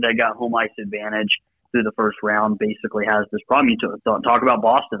that got home ice advantage through the first round basically has this problem. You talk about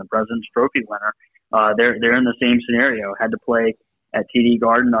Boston, the President's Trophy winner. They're in the same scenario. Had to play at TD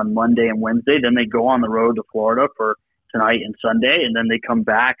Garden on Monday and Wednesday. Then they go on the road to Florida for tonight and Sunday, and then they come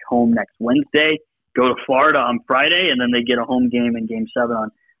back home next Wednesday, go to Florida on Friday, and then they get a home game in Game 7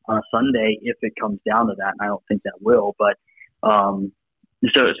 on a Sunday if it comes down to that. And I don't think that will, but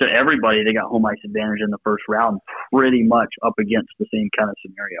so everybody, they got home ice advantage in the first round, pretty much up against the same kind of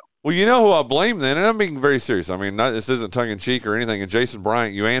scenario. Well, you know who I blame then, and I'm being very serious. This isn't tongue-in-cheek or anything. And Jason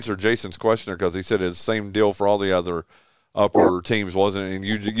Bryant, you answered Jason's question because he said it's the same deal for all the other upper teams, wasn't it?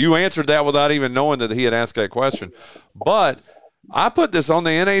 And you answered that without even knowing that he had asked that question. But I put this on the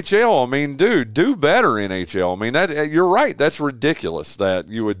NHL. Dude, do better, NHL. You're right. That's ridiculous that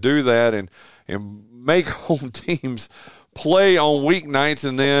you would do that and make home teams play on weeknights,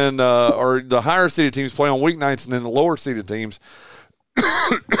 and then or the higher seeded teams play on weeknights, and then the lower seeded teams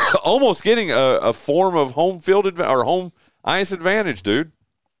almost getting a form of home field or home ice advantage, dude.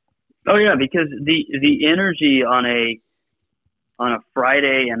 Oh yeah, because the energy on a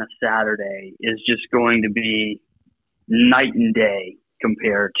Friday and a Saturday is just going to be night and day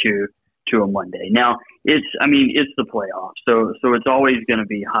compared to a Monday. Now it's the playoffs, so it's always going to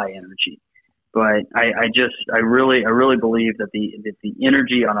be high energy. But I really believe that the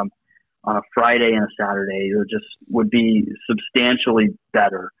energy on a Friday and a Saturday would be substantially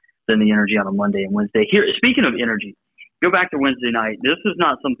better than the energy on a Monday and Wednesday. Here, speaking of energy, go back to Wednesday night. This is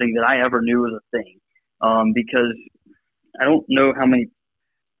not something that I ever knew was a thing, because I don't know how many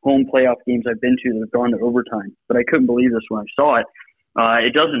home playoff games I've been to that have gone to overtime, but I couldn't believe this when I saw it.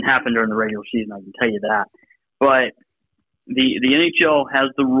 It doesn't happen during the regular season, I can tell you that. But the NHL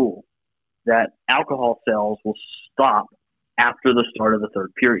has the rule that alcohol sales will stop after the start of the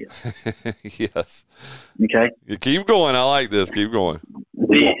third period. Yes. Okay. You keep going. I like this. Keep going.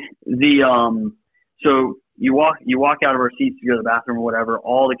 So you walk out of our seats to go to the bathroom or whatever.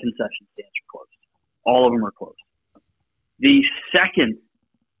 All the concession stands are closed. All of them are closed. The second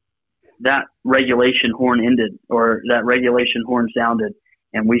that regulation horn ended, or that regulation horn sounded,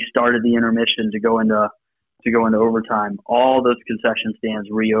 and we started the intermission to go into to go into overtime, all those concession stands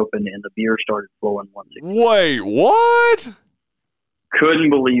reopened and the beer started flowing once again. Wait, what? Couldn't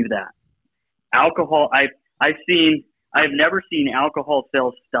believe that. Alcohol. I've never seen alcohol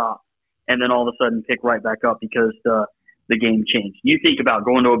sales stop and then all of a sudden pick right back up because the game changed. You think about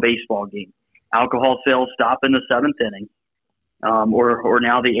going to a baseball game. Alcohol sales stop in the 7th inning, or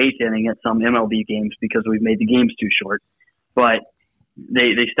now the 8th inning at some MLB games because we've made the games too short. But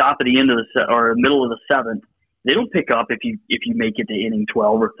they stop at the end of or middle of the 7th. They don't pick up if you make it to inning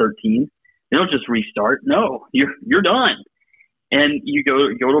 12 or 13. They don't just restart. No, you're done. And you go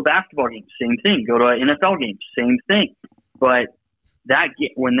to a basketball game, same thing. Go to an NFL game, same thing. But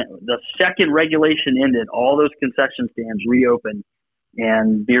when the second regulation ended, all those concession stands reopened,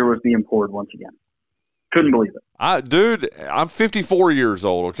 and beer was being poured once again. Couldn't believe it. Dude, I'm 54 years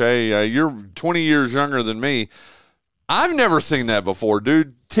old, okay? You're 20 years younger than me. I've never seen that before,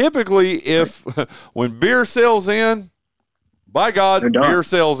 dude. Typically, when beer sells in, by God, beer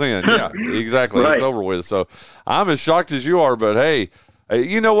sells in. Yeah, exactly. Right. It's over with. So I'm as shocked as you are, but hey,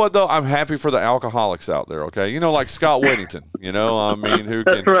 you know what, though? I'm happy for the alcoholics out there, okay? You know, like Scott Whittington,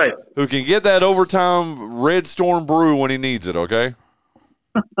 who can get that overtime Red Storm brew when he needs it, okay?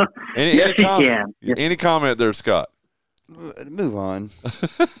 Yes, he can. Any comment there, Scott? Move on.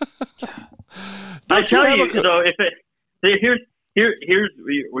 I tell you, here's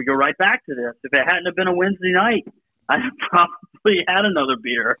we go right back to this. If it hadn't have been a Wednesday night, I'd have probably had another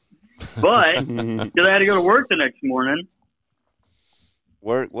beer. But because I had to go to work the next morning.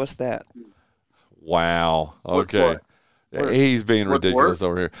 Work? What's that? Wow. Okay. He's being ridiculous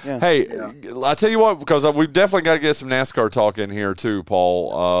over here. Yeah. Hey, I tell you what, because we've definitely got to get some NASCAR talk in here too,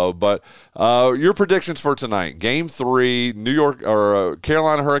 Paul. But your predictions for tonight: Game 3, New York or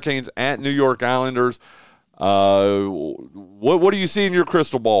Carolina Hurricanes at New York Islanders. What do you see in your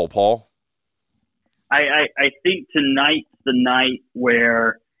crystal ball, Paul? I think tonight's the night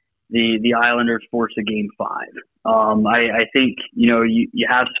where the Islanders force a Game 5. I think you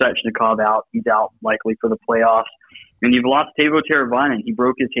have Svechnikov out; he's out likely for the playoffs. And you've lost Teuvo Teravainen. He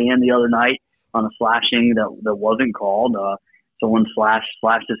broke his hand the other night on a slashing that wasn't called. Someone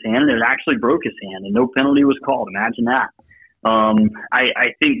slashed his hand, and it actually broke his hand, and no penalty was called. Imagine that.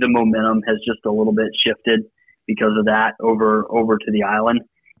 I think the momentum has just a little bit shifted because of that over to the island.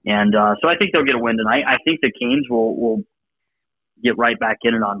 And so I think they'll get a win tonight. I think the Canes will get right back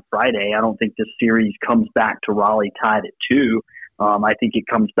in it on Friday. I don't think this series comes back to Raleigh tied at 2. I think it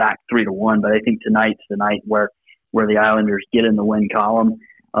comes back 3-1, but I think tonight's the night where the Islanders get in the win column.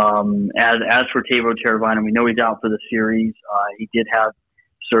 As for Teuvo Teravainen, we know he's out for the series. He did have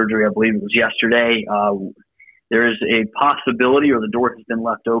surgery, I believe it was yesterday. There is a possibility, or the door has been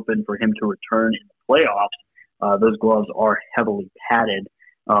left open for him to return in the playoffs. Those gloves are heavily padded,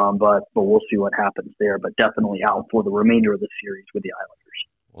 but we'll see what happens there. But definitely out for the remainder of the series with the Islanders.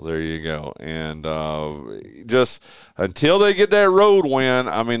 Well, there you go. And just until they get that road win,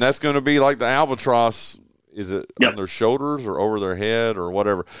 I mean, that's going to be like the albatross. Is it on their shoulders or over their head or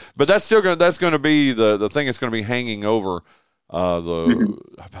whatever? But that's still going to be the thing that's going to be hanging over I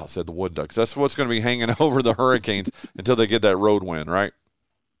about said the Wood Ducks. That's what's going to be hanging over the Hurricanes until they get that road win, right?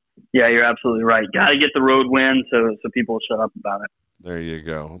 Yeah, you're absolutely right. Got to get the road win so people will shut up about it. There you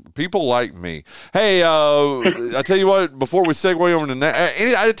go. People like me. Hey, I tell you what, before we segue over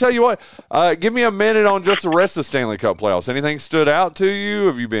to I tell you what, give me a minute on just the rest of the Stanley Cup playoffs. Anything stood out to you?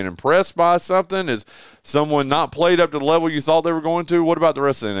 Have you been impressed by something? Has someone not played up to the level you thought they were going to? What about the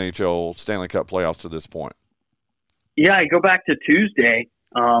rest of the NHL Stanley Cup playoffs to this point? Yeah, I go back to Tuesday.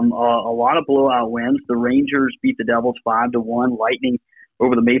 A lot of blowout wins. The Rangers beat the Devils 5-1. Lightning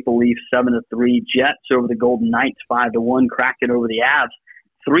over the Maple Leafs 7-3. Jets over the Golden Knights 5-1. Kraken over the Avs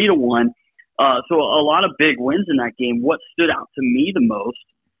 3-1. So a lot of big wins in that game. What stood out to me the most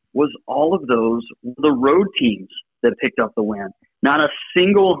was all of those the road teams that picked up the win. Not a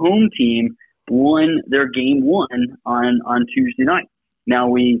single home team won their game 1 on Tuesday night. Now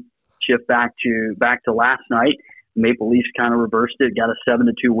we shift back to last night. Maple Leafs kind of reversed it, got a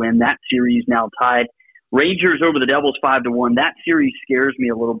 7-2 win. That series now tied. Rangers over the Devils 5-1. That series scares me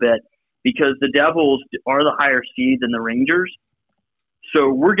a little bit because the Devils are the higher seed than the Rangers. So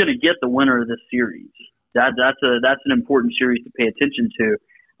we're going to get the winner of this series. That's an important series to pay attention to.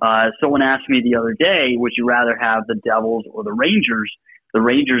 Someone asked me the other day, would you rather have the Devils or the Rangers? The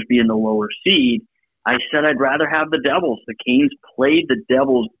Rangers being the lower seed. I said I'd rather have the Devils. The Canes played the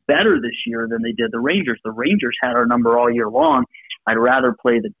Devils better this year than they did the Rangers. The Rangers had our number all year long. I'd rather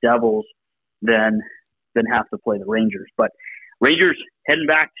play the Devils than have to play the Rangers. But Rangers heading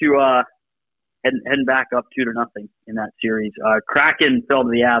back up 2-0 in that series. Kraken fell to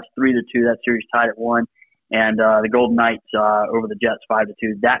the Avs 3-2. That series tied at 1. and the Golden Knights over the Jets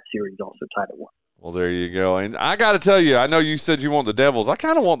 5-2. That series also tied at 1. Well, there you go. And I got to tell you, I know you said you want the Devils. I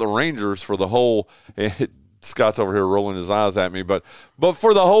kind of want the Rangers for the whole. Scott's over here rolling his eyes at me, but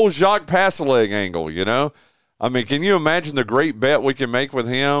for the whole Jacques Passeleg angle, you know. I mean, can you imagine the great bet we can make with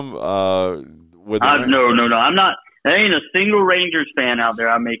him? No. I'm not. There ain't a single Rangers fan out there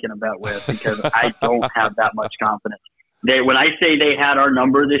I'm making a bet with because I don't have that much confidence. When I say they had our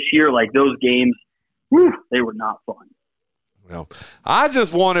number this year, like those games, they were not fun. Well, I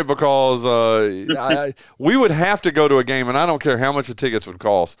just want it because we would have to go to a game, and I don't care how much the tickets would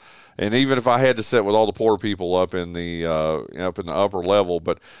cost. And even if I had to sit with all the poor people up in the upper level,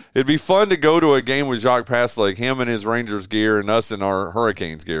 but it'd be fun to go to a game with Jacques Passeleg, him in his Rangers gear, and us in our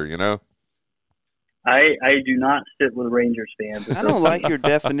Hurricanes gear. You know. I do not sit with Rangers fans. I don't like your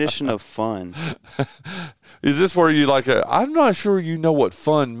definition of fun. Is this where you I'm not sure you know what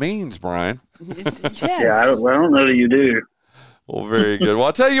fun means, Brian. Yes. Yeah, I don't know that you do. Well, very good. Well,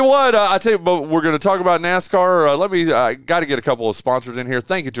 I'll tell you what. But we're going to talk about NASCAR. I got to get a couple of sponsors in here.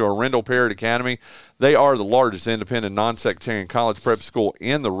 Thank you to Arendelle Parrott Academy. They are the largest independent non-sectarian college prep school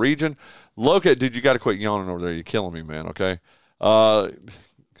in the region. Dude, you got to quit yawning over there. You're killing me, man. Okay.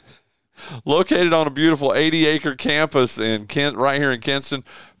 Located on a beautiful 80-acre campus right here in Kinston,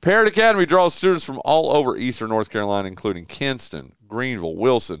 Parrott Academy draws students from all over eastern North Carolina, including Kinston, Greenville,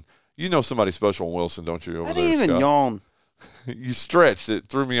 Wilson. You know somebody special in Wilson, don't you? I didn't even yawn. You stretched. It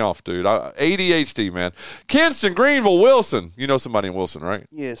threw me off, dude. ADHD, man. Kinston, Greenville, Wilson. You know somebody in Wilson, right?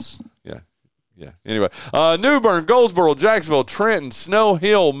 Yes. Yeah. Anyway, New Bern, Goldsboro, Jacksonville, Trenton, Snow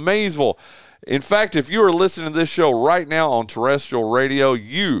Hill, Maysville. In fact, if you are listening to this show right now on terrestrial radio,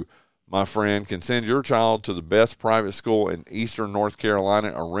 you, my friend, can send your child to the best private school in eastern North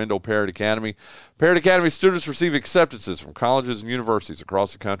Carolina, Arendelle Parrott Academy. Parrott Academy students receive acceptances from colleges and universities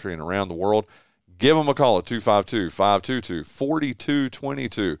across the country and around the world. Give them a call at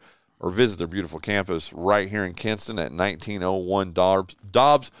 252-522-4222 or visit their beautiful campus right here in Kinston at 1901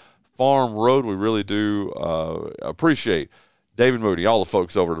 Dobbs Farm Road. We really do appreciate David Moody, all the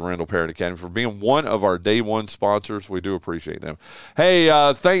folks over at Arendelle Parrott Academy for being one of our day one sponsors. We do appreciate them. Hey,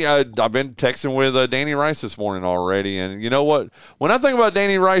 I've been texting with Danny Rice this morning already, and you know what? When I think about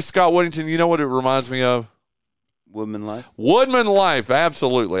Danny Rice, Scott Whittington, you know what it reminds me of? Woodman Life? Woodman Life,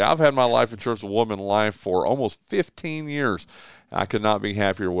 absolutely. I've had my life insurance with Woodman Life for almost 15 years. I could not be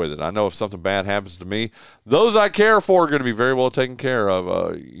happier with it. I know if something bad happens to me, those I care for are going to be very well taken care of.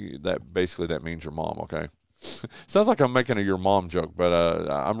 That means your mom, okay? Sounds like I'm making a your mom joke, but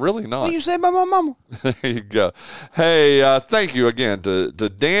I'm really not. What you say about my mama? There you go. Hey, thank you again to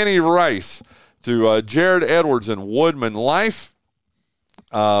Danny Rice, to Jared Edwards and Woodman Life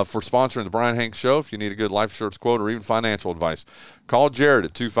for sponsoring the Brian Hanks Show. If you need a good life insurance quote or even financial advice, call Jared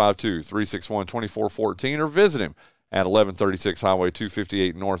at 252-361-2414 or visit him at 1136 Highway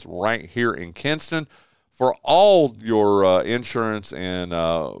 258 North right here in Kinston for all your insurance and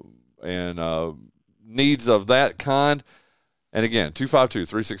needs of that kind. And again,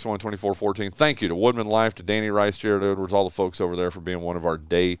 252-361-2414. Thank you to Woodman Life, to Danny Rice, Jared Edwards, all the folks over there for being one of our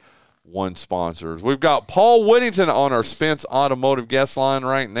day one sponsors. We've got Paul Whittington on our Spence Automotive guest line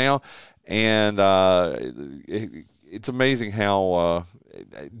right now, and it's amazing how,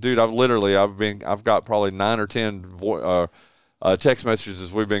 dude, I've got probably 9 or 10 text messages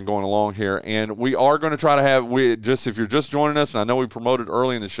as we've been going along here, and we are going to try to have if you're just joining us, and I know we promoted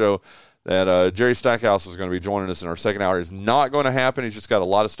early in the show that Jerry Stackhouse is going to be joining us in our second hour. It's not going to happen. He's just got a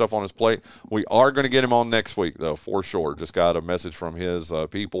lot of stuff on his plate. We are going to get him on next week, though, for sure. Just got a message from his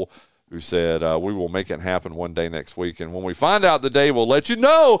people who said we will make it happen one day next week. And when we find out the day, we'll let you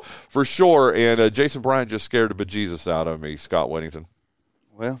know for sure. And Jason Bryant just scared the bejesus out of me, Scott Whittington.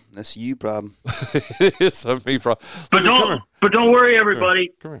 Well, that's you problem. It is a me problem. But don't worry, everybody.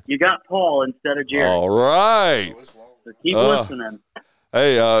 You got Paul instead of Jerry. All right. So keep listening.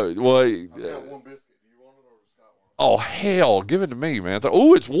 Hey, I've got one biscuit. Do you want it or Scott want it? Oh, hell. Give it to me, man.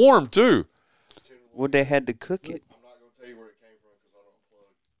 Oh, it's warm, too. Well, they had to cook it. I'm not going to tell you where it came from because I don't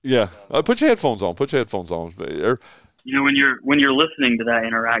unplug. Yeah. Put your headphones on. You know, when you're listening to that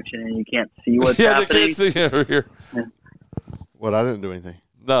interaction and you can't see what's happening. They can't see over here. What? I didn't do anything.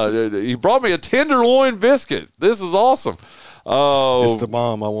 No, he brought me a tenderloin biscuit. This is awesome. Oh, it's the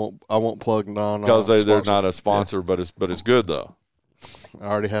bomb. I won't plug non because they're not a sponsor, yeah. but it's good though. I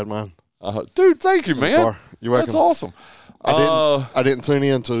already had mine. Dude, thank you, man. You're welcome. That's awesome. I didn't tune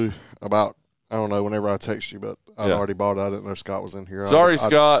in to about, I don't know, whenever I text you, but I'd already bought it. I didn't know Scott was in here. Sorry,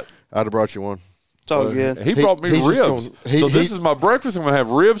 Scott. I'd have brought you one. It's all good. He brought me ribs. This is my breakfast. I'm going to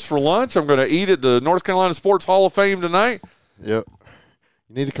have ribs for lunch. I'm going to eat at the North Carolina Sports Hall of Fame tonight. Yep.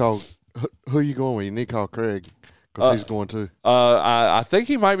 You need to call Who are you going with? You need to call Craig because he's going too. I think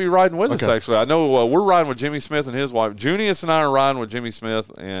he might be riding with us, actually. I know we're riding with Jimmy Smith and his wife. Junius and I are riding with Jimmy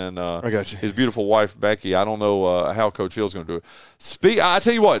Smith and I got you. His beautiful wife, Becky. I don't know how Coach Hill's going to do it. I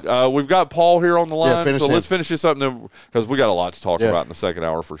tell you what, we've got Paul here on the line, so let's finish this up because we got a lot to talk about in the second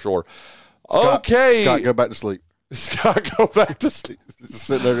hour for sure. Scott, go back to sleep. Scott, go back to sleep.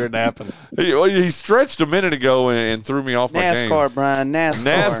 Sitting there napping. He stretched a minute ago and threw me off my game. NASCAR, Brian.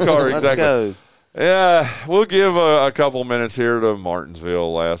 NASCAR, exactly. Let's go. Yeah, we'll give a couple minutes here to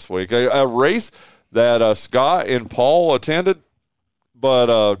Martinsville last week. A race that Scott and Paul attended, but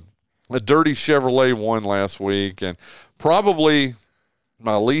a dirty Chevrolet won last week, and probably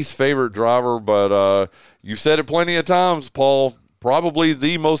my least favorite driver, but you've said it plenty of times, Paul, probably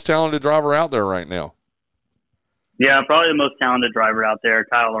the most talented driver out there right now. Yeah, probably the most talented driver out there.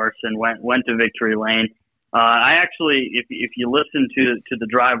 Kyle Larson went to victory lane. I actually, if you listen to the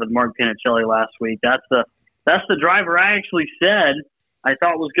drive with Mark Pinicelli last week, that's the driver I actually said I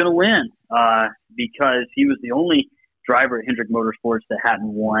thought was going to win because he was the only driver at Hendrick Motorsports that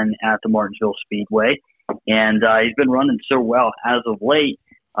hadn't won at the Martinsville Speedway, and he's been running so well as of late.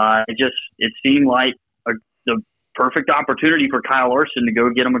 It seemed like the perfect opportunity for Kyle Larson to go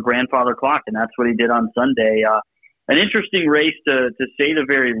get him a grandfather clock, and that's what he did on Sunday. An interesting race to say the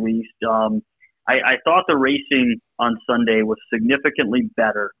very least. I thought the racing on Sunday was significantly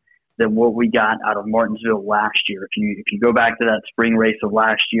better than what we got out of Martinsville last year. If you go back to that spring race of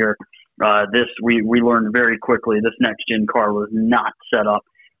last year, we learned very quickly this next gen car was not set up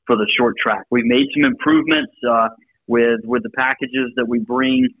for the short track. We've made some improvements with the packages that we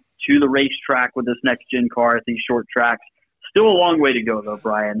bring to the racetrack with this next gen car at these short tracks. Still a long way to go though,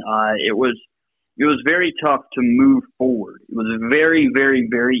 Brian. It was very tough to move forward. It was very, very,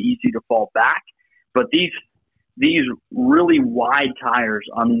 very easy to fall back. But these really wide tires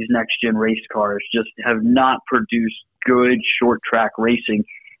on these next-gen race cars just have not produced good short-track racing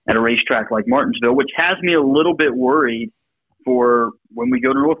at a racetrack like Martinsville, which has me a little bit worried for when we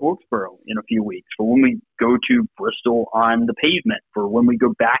go to North Wilkesboro in a few weeks, for when we go to Bristol on the pavement, for when we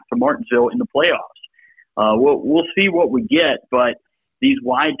go back to Martinsville in the playoffs. We'll see what we get, but these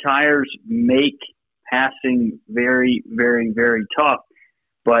wide tires make passing very, very, very tough.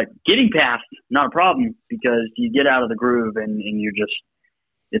 But getting past, not a problem, because you get out of the groove and you're just,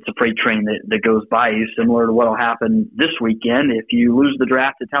 it's a freight train that goes by you, similar to what will happen this weekend if you lose the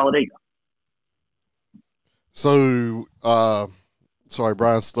draft at Talladega. So, sorry,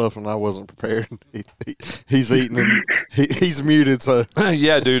 Brian's stuff, and I wasn't prepared. He's eating and he's muted. So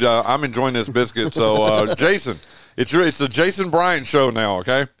yeah, dude, I'm enjoying this biscuit. So, Jason, it's the Jason Bryant show now.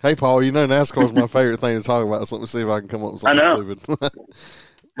 Okay. Hey, Paul, you know NASCAR is my favorite thing to talk about. So let me see if I can come up with something stupid.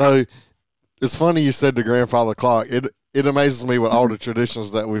 No, it's funny you said the grandfather clock. It amazes me with all the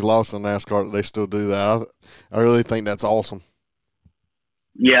traditions that we've lost in NASCAR that they still do that. I really think that's awesome.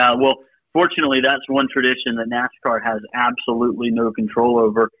 Yeah, well, fortunately, that's one tradition that NASCAR has absolutely no control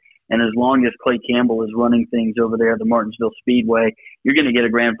over. And as long as Clay Campbell is running things over there at the Martinsville Speedway, you're going to get a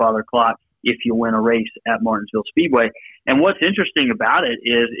grandfather clock if you win a race at Martinsville Speedway. And what's interesting about it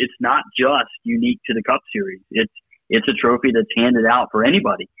is it's not just unique to the Cup Series. It's a trophy that's handed out for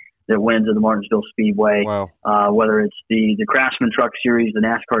anybody that wins at the Martinsville Speedway. Wow. Whether it's the Craftsman Truck Series, the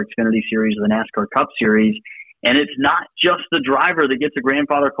NASCAR Xfinity Series, or the NASCAR Cup Series. And it's not just the driver that gets a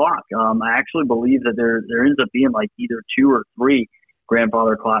grandfather clock. I actually believe that there ends up being like either 2 or 3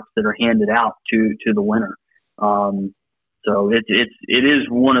 grandfather clocks that are handed out to the winner. So it is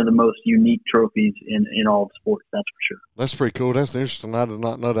one of the most unique trophies in all of sports, that's for sure. That's pretty cool. That's interesting. I did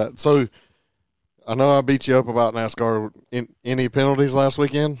not know that. So I know I beat you up about NASCAR. Any penalties last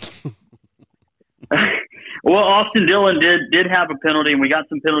weekend? Well, Austin Dillon did have a penalty, and we got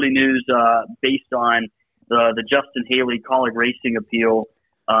some penalty news based on the Justin Haley Colleague Racing appeal.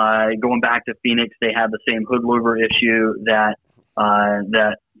 Going back to Phoenix, they had the same hood louver issue that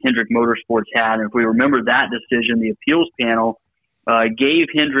Hendrick Motorsports had. And if we remember that decision, the appeals panel gave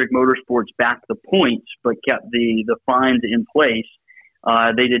Hendrick Motorsports back the points, but kept the fines in place.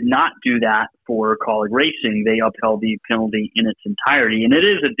 They did not do that for Colleague Racing. They upheld the penalty in its entirety. And it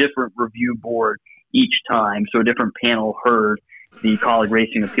is a different review board each time. So a different panel heard the Colleague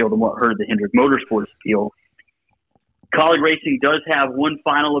Racing appeal than what heard the Hendrick Motorsports appeal. Colleague Racing does have one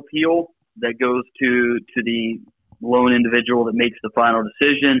final appeal that goes to the lone individual that makes the final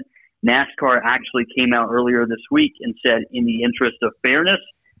decision. NASCAR actually came out earlier this week and said, in the interest of fairness,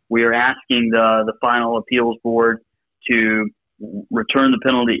 we are asking the final appeals board to return the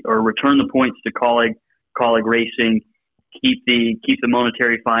penalty or return the points to Colleague Racing, keep the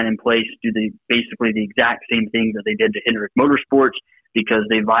monetary fine in place, do basically the exact same thing that they did to Hendrick Motorsports, because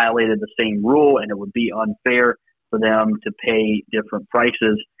they violated the same rule, and it would be unfair for them to pay different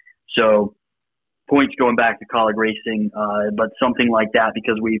prices. So points going back to college racing, but something like that,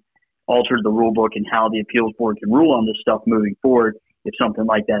 because we've altered the rule book and how the appeals board can rule on this stuff moving forward. If something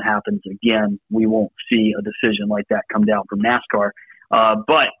like that happens again, we won't see a decision like that come down from NASCAR.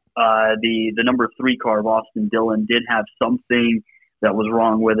 But the number 3 car of Austin Dillon did have something that was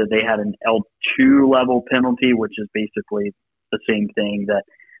wrong with it. They had an L2 level penalty, which is basically the same thing that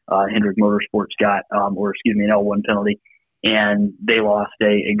Hendrick Motorsports got, an L1 penalty. And they lost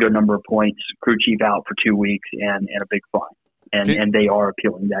a good number of points, crew chief out for 2 weeks, and a big fine. And they are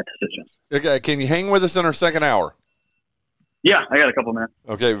appealing that decision. Okay, can you hang with us in our second hour? Yeah, I got a couple minutes.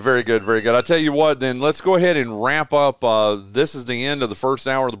 Okay, very good, very good. I tell you what, then let's go ahead and wrap up. This is the end of the first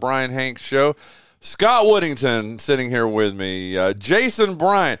hour of the Brian Hanks Show. Scott Whittington sitting here with me. Jason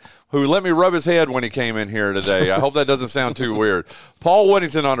Bryant, who let me rub his head when he came in here today. I hope that doesn't sound too weird. Paul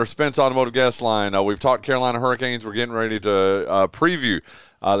Whittington on our Spence Automotive Guest Line. We've talked Carolina Hurricanes. We're getting ready to preview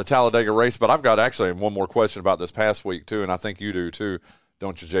the Talladega race. But I've got actually one more question about this past week, too, and I think you do, too,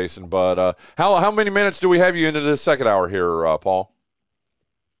 don't you, Jason? But how many minutes do we have you into this second hour here, Paul?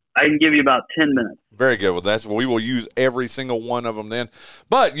 I can give you about 10 minutes. Very good. Well, we will use every single one of them then.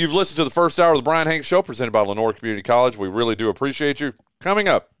 But you've listened to the first hour of the Brian Hanks Show presented by Lenoir Community College. We really do appreciate you. Coming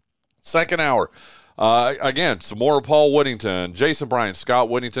up, second hour. Again, some more Paul Whittington, Jason Bryant, Scott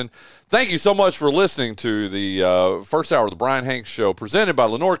Whittington. Thank you so much for listening to the first hour of the Brian Hanks Show presented by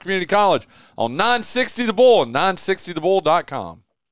Lenoir Community College on 960 The Bull and 960thebull.com.